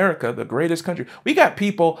in America, the greatest country. We got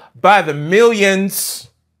people by the millions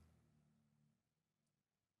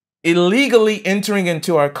illegally entering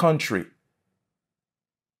into our country.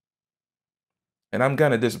 And I'm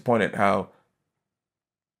kind of disappointed how,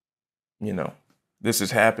 this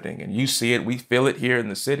is happening. And you see it, we feel it here in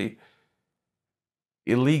the city,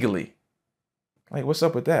 illegally. Like, what's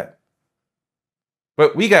up with that?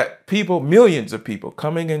 But we got people, millions of people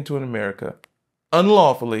coming into America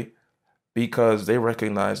unlawfully because they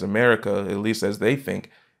recognize America, at least as they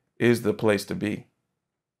think, is the place to be.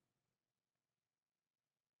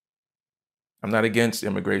 I'm not against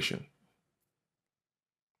immigration.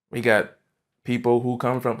 We got people who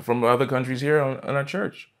come from other countries here on our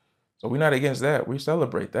church. So we're not against that. We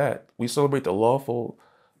celebrate that. We celebrate the lawful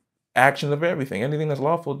action of everything. Anything that's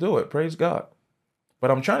lawful, do it. Praise God.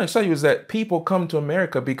 What I'm trying to tell you is that people come to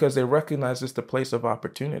America because they recognize it's the place of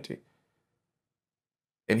opportunity.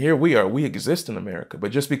 And here we are. We exist in America.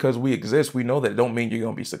 But just because we exist, we know that it don't mean you're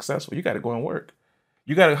going to be successful. You got to go and work.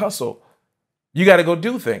 You got to hustle. You got to go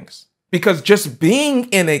do things. Because just being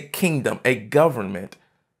in a kingdom, a government,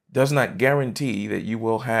 does not guarantee that you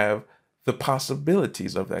will have the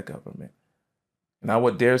possibilities of that government. And I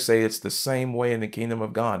would dare say it's the same way in the kingdom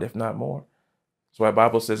of God, if not more. That's why the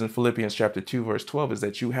Bible says in Philippians chapter 2, verse 12, is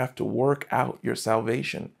that you have to work out your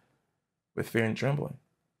salvation with fear and trembling.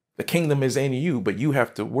 The kingdom is in you, but you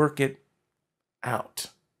have to work it out.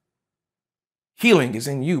 Healing is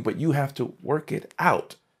in you, but you have to work it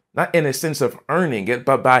out. Not in a sense of earning it,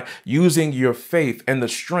 but by using your faith and the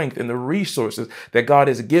strength and the resources that God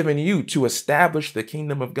has given you to establish the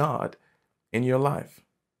kingdom of God in your life.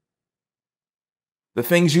 The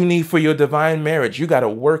things you need for your divine marriage, you got to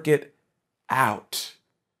work it out.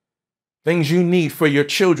 Things you need for your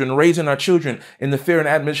children, raising our children in the fear and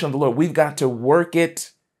admonition of the Lord, we've got to work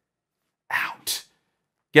it out.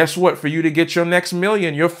 Guess what? For you to get your next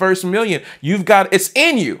million, your first million, it's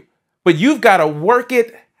in you, but you've got to work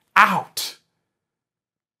it out.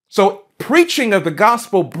 So preaching of the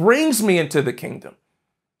gospel brings me into the kingdom,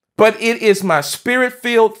 but it is my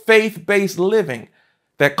spirit-filled, faith-based living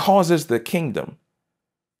that causes the kingdom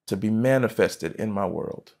to be manifested in my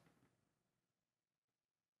world.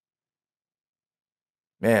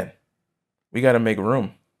 Man, we got to make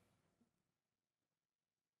room.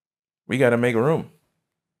 We got to make room.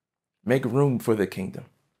 Make room for the kingdom.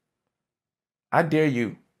 I dare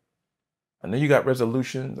you. I know you got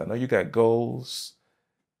resolutions. I know you got goals.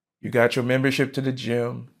 You got your membership to the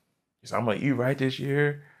gym. So I'm going to eat right this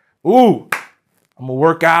year. Ooh, I'm going to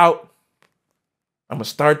work out. I'm going to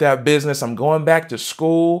start that business. I'm going back to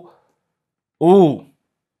school. Ooh,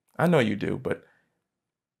 I know you do, but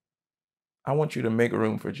I want you to make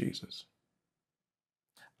room for Jesus.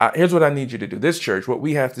 Here's what I need you to do. This church, what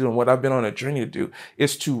we have to do and what I've been on a journey to do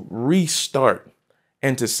is to restart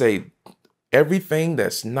and to say everything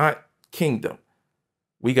that's not kingdom,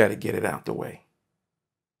 we got to get it out the way.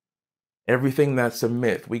 Everything that's a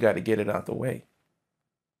myth, we got to get it out the way.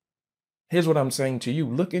 Here's what I'm saying to you.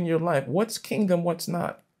 Look in your life. What's kingdom? What's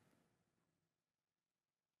not?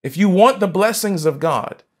 If you want the blessings of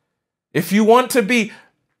God, if you want to be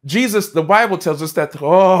Jesus, the Bible tells us that,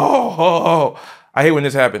 I hate when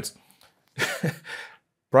this happens.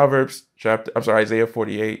 Isaiah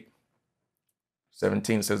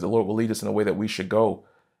 48:17 says the Lord will lead us in a way that we should go,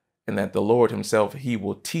 and that the Lord himself, he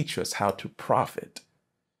will teach us how to profit.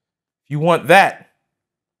 If you want that,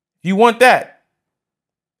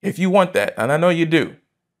 and I know you do,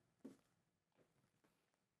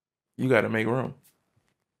 you got to make room.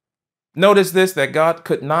 Notice this, that God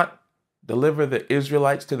could not deliver the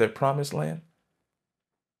Israelites to their promised land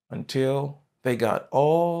until they got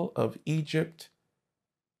all of Egypt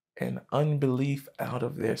and unbelief out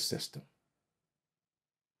of their system.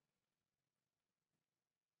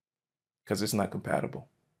 Because it's not compatible.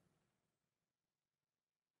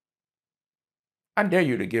 I dare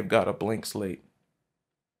you to give God a blank slate.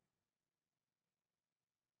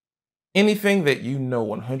 Anything that you know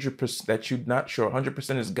 100% that you're not sure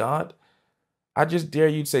 100% is God, I just dare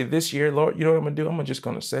you to say this year, Lord, you know what I'm going to do? I'm just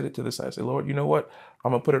going to set it to the side. Say, Lord, you know what?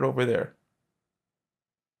 I'm going to put it over there.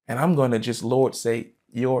 And I'm going to just, Lord, say,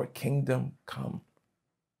 your kingdom come.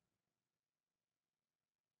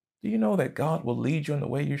 Do you know that God will lead you in the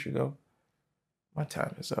way you should go? My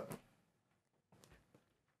time is up.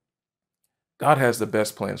 God has the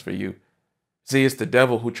best plans for you. See, it's the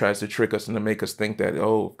devil who tries to trick us and to make us think that,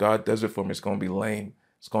 oh, if God does it for me, it's going to be lame.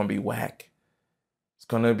 It's going to be whack. It's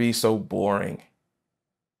going to be so boring.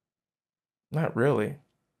 Not really.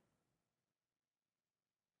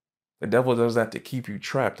 The devil does that to keep you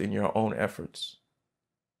trapped in your own efforts,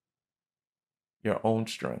 your own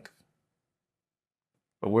strength.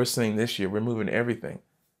 But we're saying this year, we're moving everything,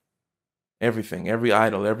 every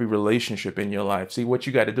idol, every relationship in your life. See, what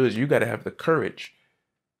you got to do is you got to have the courage,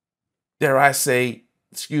 dare I say,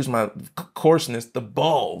 excuse my coarseness, the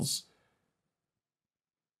balls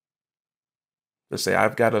to say,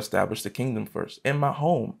 I've got to establish the kingdom first in my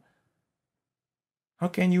home. How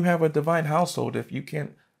can you have a divine household if you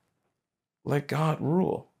can't let God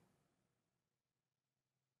rule?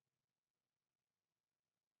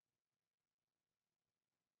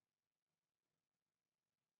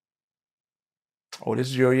 Oh, this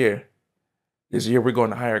is your year. This year we're going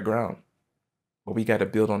to higher ground. But we got to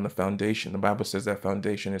build on the foundation. The Bible says that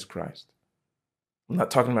foundation is Christ. I'm not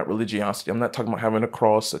talking about religiosity. I'm not talking about having a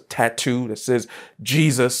cross, a tattoo that says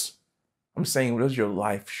Jesus. I'm saying, what does your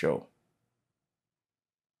life show?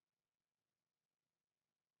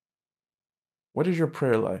 What is your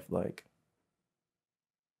prayer life like?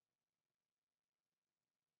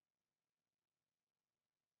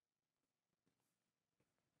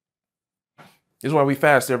 This is why we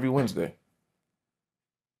fast every Wednesday.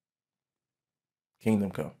 Kingdom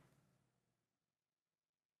come.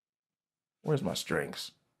 Where's my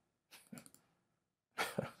strings?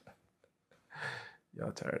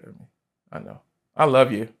 Y'all tired of me. I know. I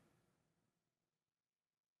love you.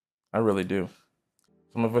 I really do.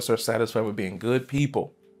 Some of us are satisfied with being good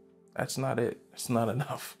people. That's not it. It's not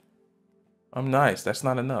enough. I'm nice. That's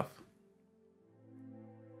not enough.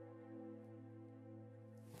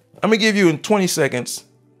 I'm going to give you in 20 seconds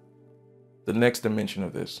the next dimension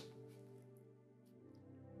of this.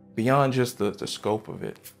 Beyond just the scope of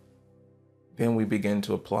it, then we begin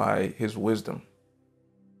to apply his wisdom.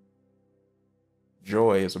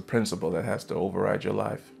 Joy is a principle that has to override your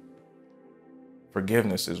life.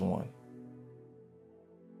 Forgiveness is one.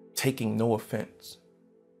 Taking no offense.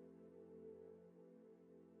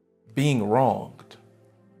 Being wronged.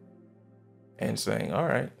 And saying, all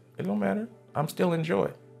right, it don't matter. I'm still in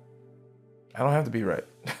joy. I don't have to be right.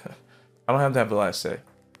 I don't have to have the last say.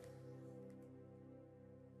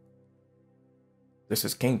 This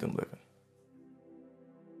is kingdom living.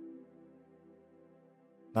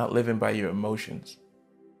 Not living by your emotions,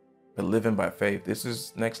 but living by faith. This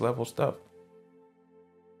is next level stuff.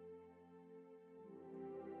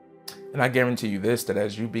 And I guarantee you this, that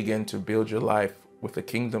as you begin to build your life with a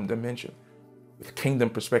kingdom dimension, with kingdom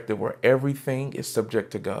perspective where everything is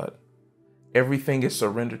subject to God, everything is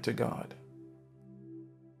surrendered to God,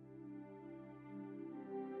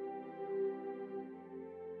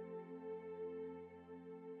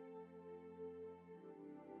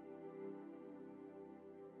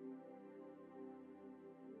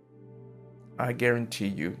 I guarantee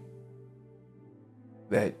you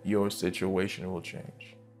that your situation will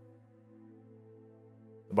change.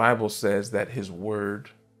 The Bible says that his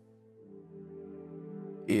word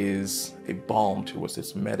is a balm to us.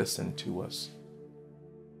 It's medicine to us.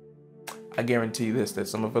 I guarantee this, that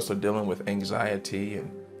some of us are dealing with anxiety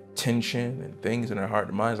and tension and things in our heart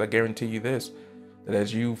and minds. I guarantee you this, that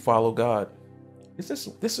as you follow God, this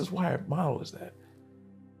is why our model is that.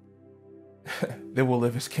 Then we'll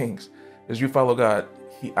live as kings. As you follow God,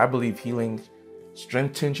 I believe healing,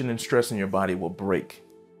 strength, tension, and stress in your body will break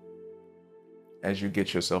as you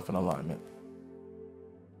get yourself in alignment.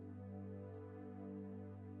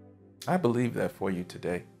 I believe that for you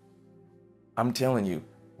today. I'm telling you,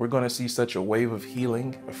 we're going to see such a wave of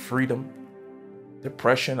healing, of freedom,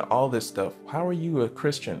 depression, all this stuff. How are you a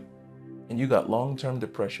Christian and you got long-term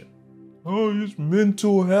depression? Oh, it's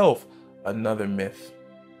mental health. Another myth.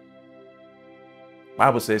 The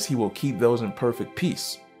Bible says he will keep those in perfect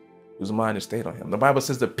peace whose mind is stayed on him. The Bible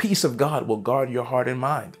says the peace of God will guard your heart and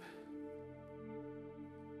mind.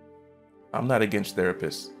 I'm not against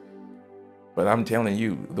therapists, but I'm telling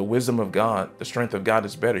you, the wisdom of God, the strength of God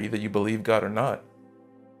is better, either you believe God or not.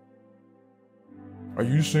 Are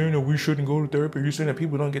you saying that we shouldn't go to therapy? Are you saying that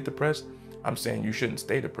people don't get depressed? I'm saying you shouldn't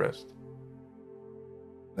stay depressed.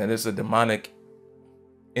 That is a demonic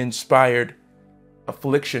inspired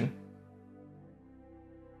affliction.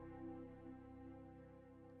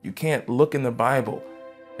 You can't look in the Bible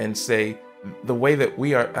and say the way that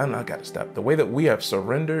we are, I gotta stop, the way that we have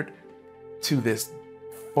surrendered to this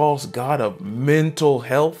false god of mental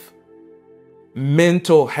health.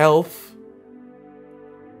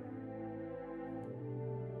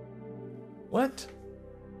 What?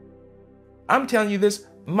 I'm telling you this,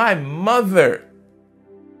 my mother,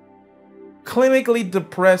 clinically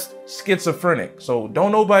depressed schizophrenic. So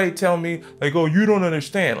don't nobody tell me like, oh, you don't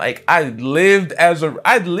understand. Like I lived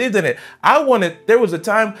in it. There was a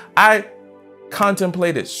time I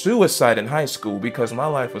contemplated suicide in high school because my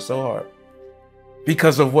life was so hard.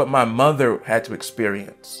 Because of what my mother had to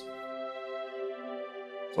experience.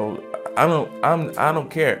 So I don't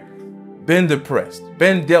care. Been depressed,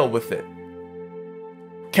 been dealt with it.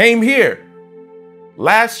 Came here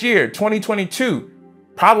last year, 2022,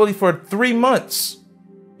 probably for 3 months,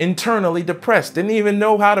 internally depressed. Didn't even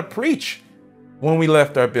know how to preach when we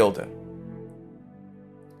left our building.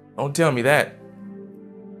 Don't tell me that.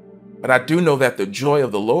 But I do know that the joy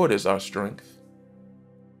of the Lord is our strength.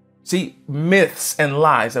 See, myths and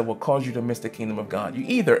lies that will cause you to miss the kingdom of God. You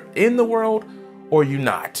either in the world or you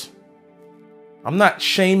not. I'm not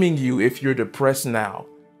shaming you if you're depressed now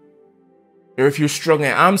or if you're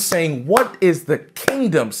struggling. I'm saying, what is the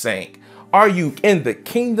kingdom saying? Are you in the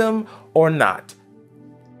kingdom or not?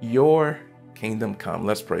 Your kingdom come.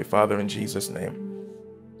 Let's pray. Father, in Jesus' name,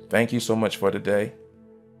 thank you so much for today.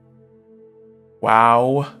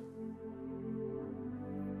 Wow.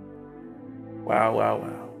 Wow, wow,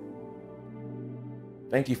 wow.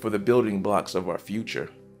 Thank you for the building blocks of our future,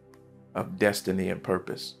 of destiny and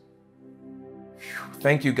purpose.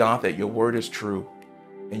 Thank you, God, that your word is true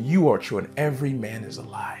and you are true and every man is a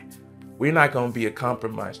lie. We're not going to be a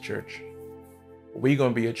compromised church. We're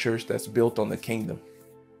going to be a church that's built on the kingdom.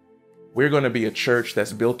 We're going to be a church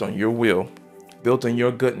that's built on your will, built on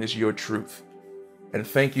your goodness, your truth. And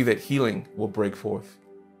thank you that healing will break forth.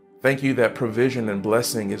 Thank you that provision and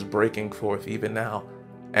blessing is breaking forth even now.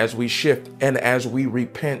 as we shift and as we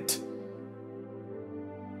repent.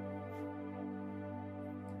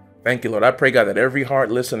 Thank you, Lord. I pray, God, that every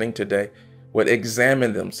heart listening today would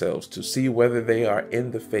examine themselves to see whether they are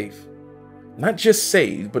in the faith, not just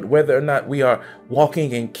saved, but whether or not we are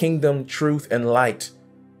walking in kingdom, truth, and light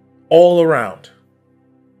all around.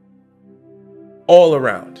 All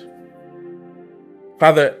around.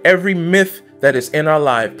 Father, every myth that is in our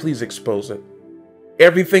life, please expose it.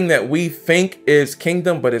 Everything that we think is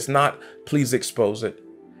kingdom, but it's not, please expose it.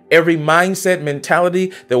 Every mindset,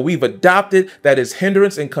 mentality that we've adopted that is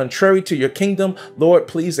hindrance and contrary to your kingdom, Lord,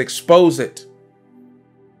 please expose it.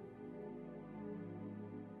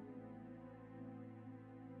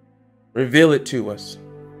 Reveal it to us.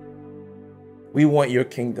 We want your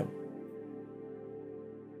kingdom.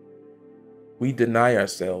 We deny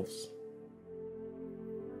ourselves.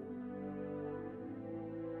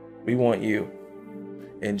 We want you.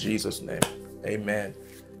 In Jesus' name, amen.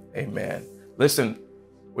 Amen. Listen,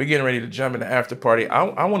 we're getting ready to jump into after party.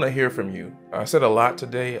 I want to hear from you. I said a lot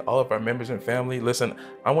today, all of our members and family. Listen,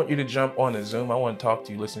 I want you to jump on the Zoom. I want to talk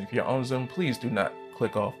to you. Listen, if you're on Zoom, please do not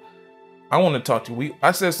click off. I want to talk to you.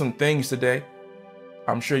 I said some things today.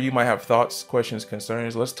 I'm sure you might have thoughts, questions,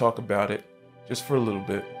 concerns. Let's talk about it just for a little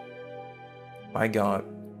bit. My God,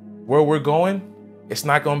 where we're going, it's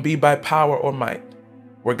not going to be by power or might.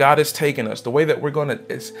 Where God has taken us, the way that we're going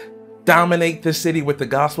to dominate this city with the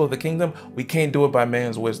gospel of the kingdom, we can't do it by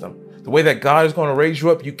man's wisdom. The way that God is going to raise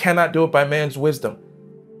you up, you cannot do it by man's wisdom.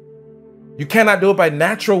 You cannot do it by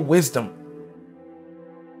natural wisdom.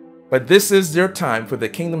 But this is your time for the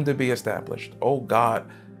kingdom to be established. Oh God,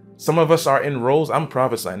 some of us are in roles, I'm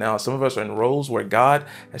prophesying now, some of us are in roles where God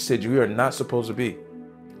has said you are not supposed to be.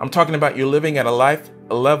 I'm talking about you're living at a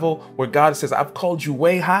level where God says, I've called you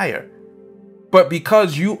way higher. But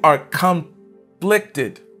because you are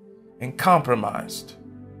conflicted and compromised,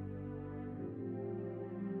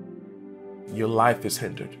 your life is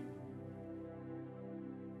hindered.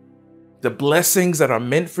 The blessings that are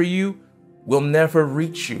meant for you will never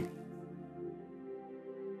reach you.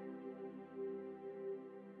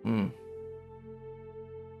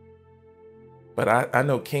 But I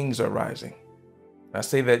know kings are rising. I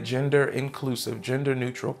say that gender inclusive, gender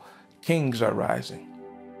neutral, kings are rising.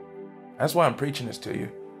 That's why I'm preaching this to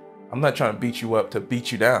you. I'm not trying to beat you up to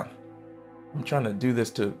beat you down. I'm trying to do this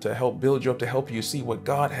to help build you up, to help you see what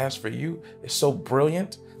God has for you is so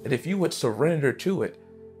brilliant that if you would surrender to it,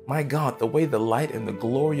 my God, the way the light and the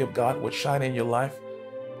glory of God would shine in your life,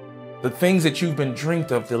 the things that you've been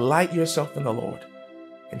dreamed of, delight yourself in the Lord,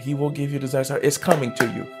 and He will give you desires. It's coming to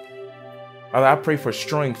you. Father, I pray for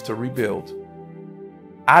strength to rebuild.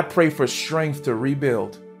 I pray for strength to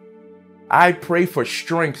rebuild. I pray for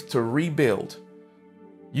strength to rebuild.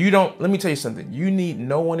 Let me tell you something. You need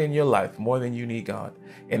no one in your life more than you need God.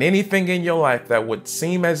 And anything in your life that would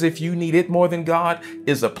seem as if you need it more than God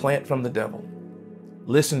is a plant from the devil.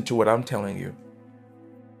 Listen to what I'm telling you.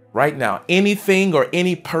 Right now, anything or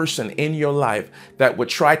any person in your life that would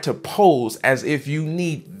try to pose as if you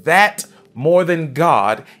need that more than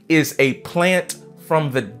God is a plant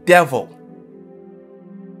from the devil.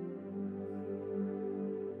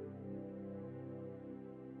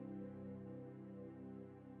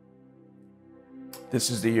 This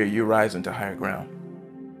is the year you rise into higher ground.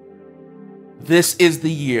 This is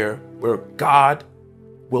the year where God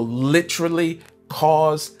will literally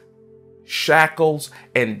cause shackles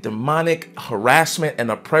and demonic harassment and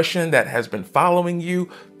oppression that has been following you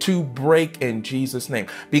to break in Jesus' name.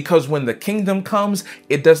 Because when the kingdom comes,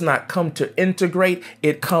 it does not come to integrate,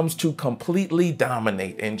 it comes to completely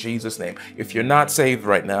dominate in Jesus' name. If you're not saved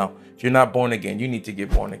right now, if you're not born again, you need to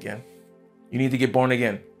get born again. You need to get born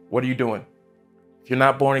again. What are you doing? If you're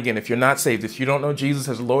not born again, if you're not saved, if you don't know Jesus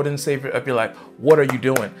as Lord and Savior of your life, what are you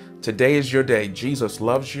doing? Today is your day. Jesus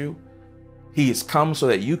loves you. He has come so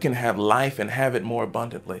that you can have life and have it more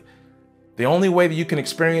abundantly. The only way that you can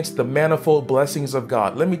experience the manifold blessings of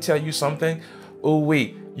God. Let me tell you something.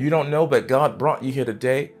 You don't know that God brought you here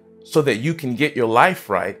today so that you can get your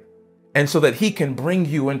life right. And so that He can bring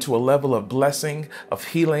you into a level of blessing, of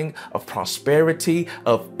healing, of prosperity,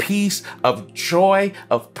 of peace, of joy,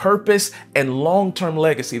 of purpose, and long-term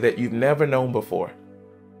legacy that you've never known before.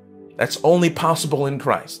 That's only possible in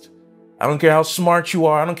Christ. I don't care how smart you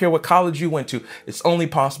are. I don't care what college you went to. It's only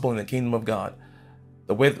possible in the kingdom of God.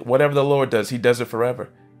 Whatever the Lord does, He does it forever.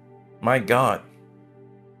 My God.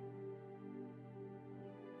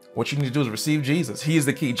 What you need to do is receive Jesus. He is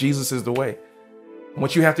the key. Jesus is the way.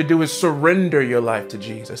 What you have to do is surrender your life to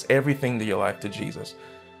Jesus, everything to your life to Jesus.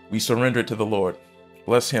 We surrender it to the Lord.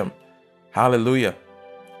 Bless Him. Hallelujah.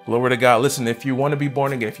 Glory to God. Listen, if you want to be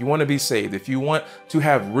born again, if you want to be saved, if you want to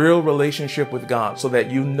have real relationship with God so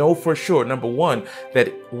that you know for sure, number one, that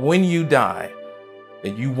when you die,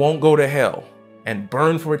 that you won't go to hell and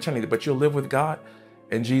burn for eternity, but you'll live with God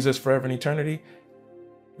and Jesus forever in eternity.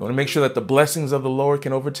 You want to make sure that the blessings of the Lord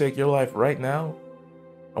can overtake your life right now.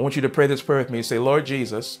 I want you to pray this prayer with me. Say, Lord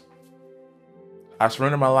Jesus, I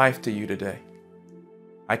surrender my life to you today.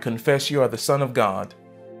 I confess you are the Son of God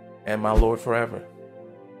and my Lord forever.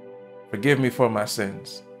 Forgive me for my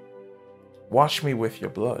sins. Wash me with your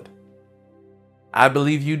blood. I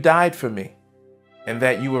believe you died for me and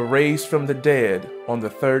that you were raised from the dead on the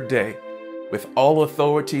third day with all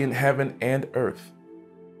authority in heaven and earth,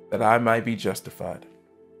 that I might be justified.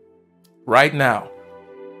 Right now,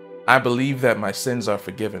 I believe that my sins are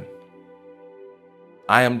forgiven.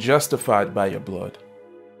 I am justified by your blood.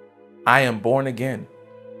 I am born again.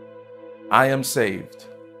 I am saved.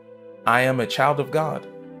 I am a child of God.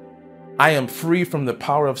 I am free from the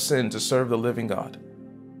power of sin to serve the living God.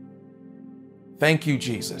 Thank you,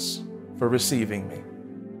 Jesus, for receiving me.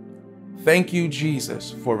 Thank you,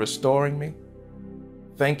 Jesus, for restoring me.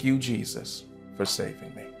 Thank you, Jesus, for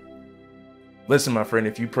saving me. Listen, my friend,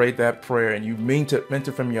 if you prayed that prayer and you meant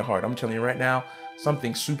it from your heart, I'm telling you right now,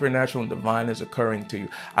 something supernatural and divine is occurring to you.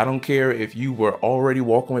 I don't care if you were already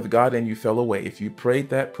walking with God and you fell away. If you prayed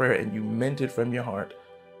that prayer and you meant it from your heart,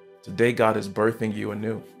 today God is birthing you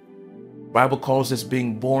anew. The Bible calls this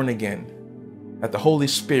being born again, that the Holy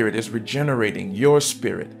Spirit is regenerating your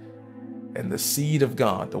spirit, and the seed of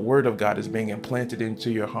God, the word of God, is being implanted into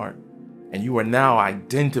your heart. And you are now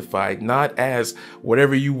identified not as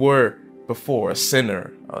whatever you were before, a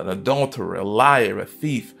sinner, an adulterer, a liar, a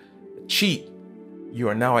thief, a cheat. You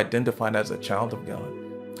are now identified as a child of God.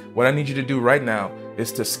 What I need you to do right now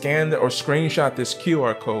is to scan or screenshot this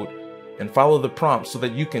QR code and follow the prompts so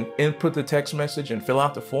that you can input the text message and fill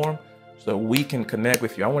out the form so that we can connect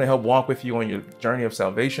with you. I want to help walk with you on your journey of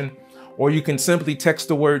salvation. Or you can simply text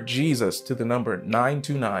the word Jesus to the number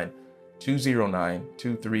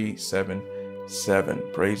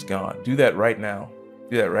 929-209-2377. Praise God. Do that right now.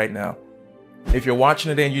 Do that right now. If you're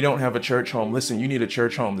watching today and you don't have a church home, listen, you need a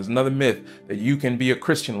church home. There's another myth that you can be a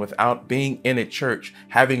Christian without being in a church,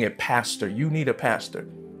 having a pastor. You need a pastor.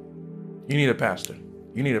 You need a pastor.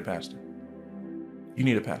 You need a pastor. You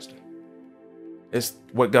need a pastor. It's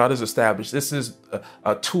what God has established. This is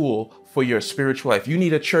a tool for your spiritual life. You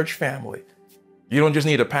need a church family. You don't just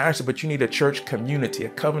need a pastor, but you need a church community, a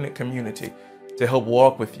covenant community to help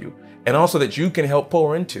walk with you, and also that you can help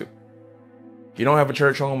pour into. If you don't have a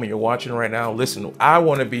church home and you're watching right now, listen, I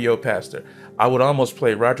want to be your pastor. I would almost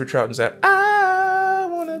play Roger Trouton's that, I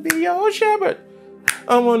want to be your shepherd.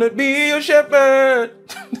 I want to be your shepherd.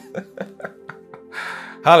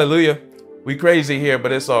 Hallelujah. We crazy here,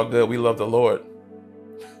 but it's all good. We love the Lord.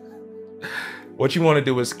 What you want to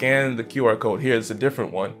do is scan the QR code. Here, it's a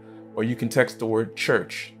different one. Or you can text the word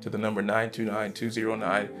church to the number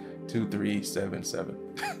 929-209-2377.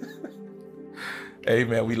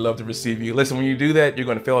 Amen. We'd love to receive you. Listen, when you do that, you're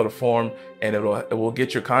going to fill out a form and it will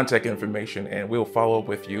get your contact information, and we'll follow up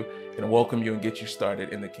with you and welcome you and get you started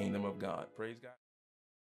in the kingdom of God. Praise God.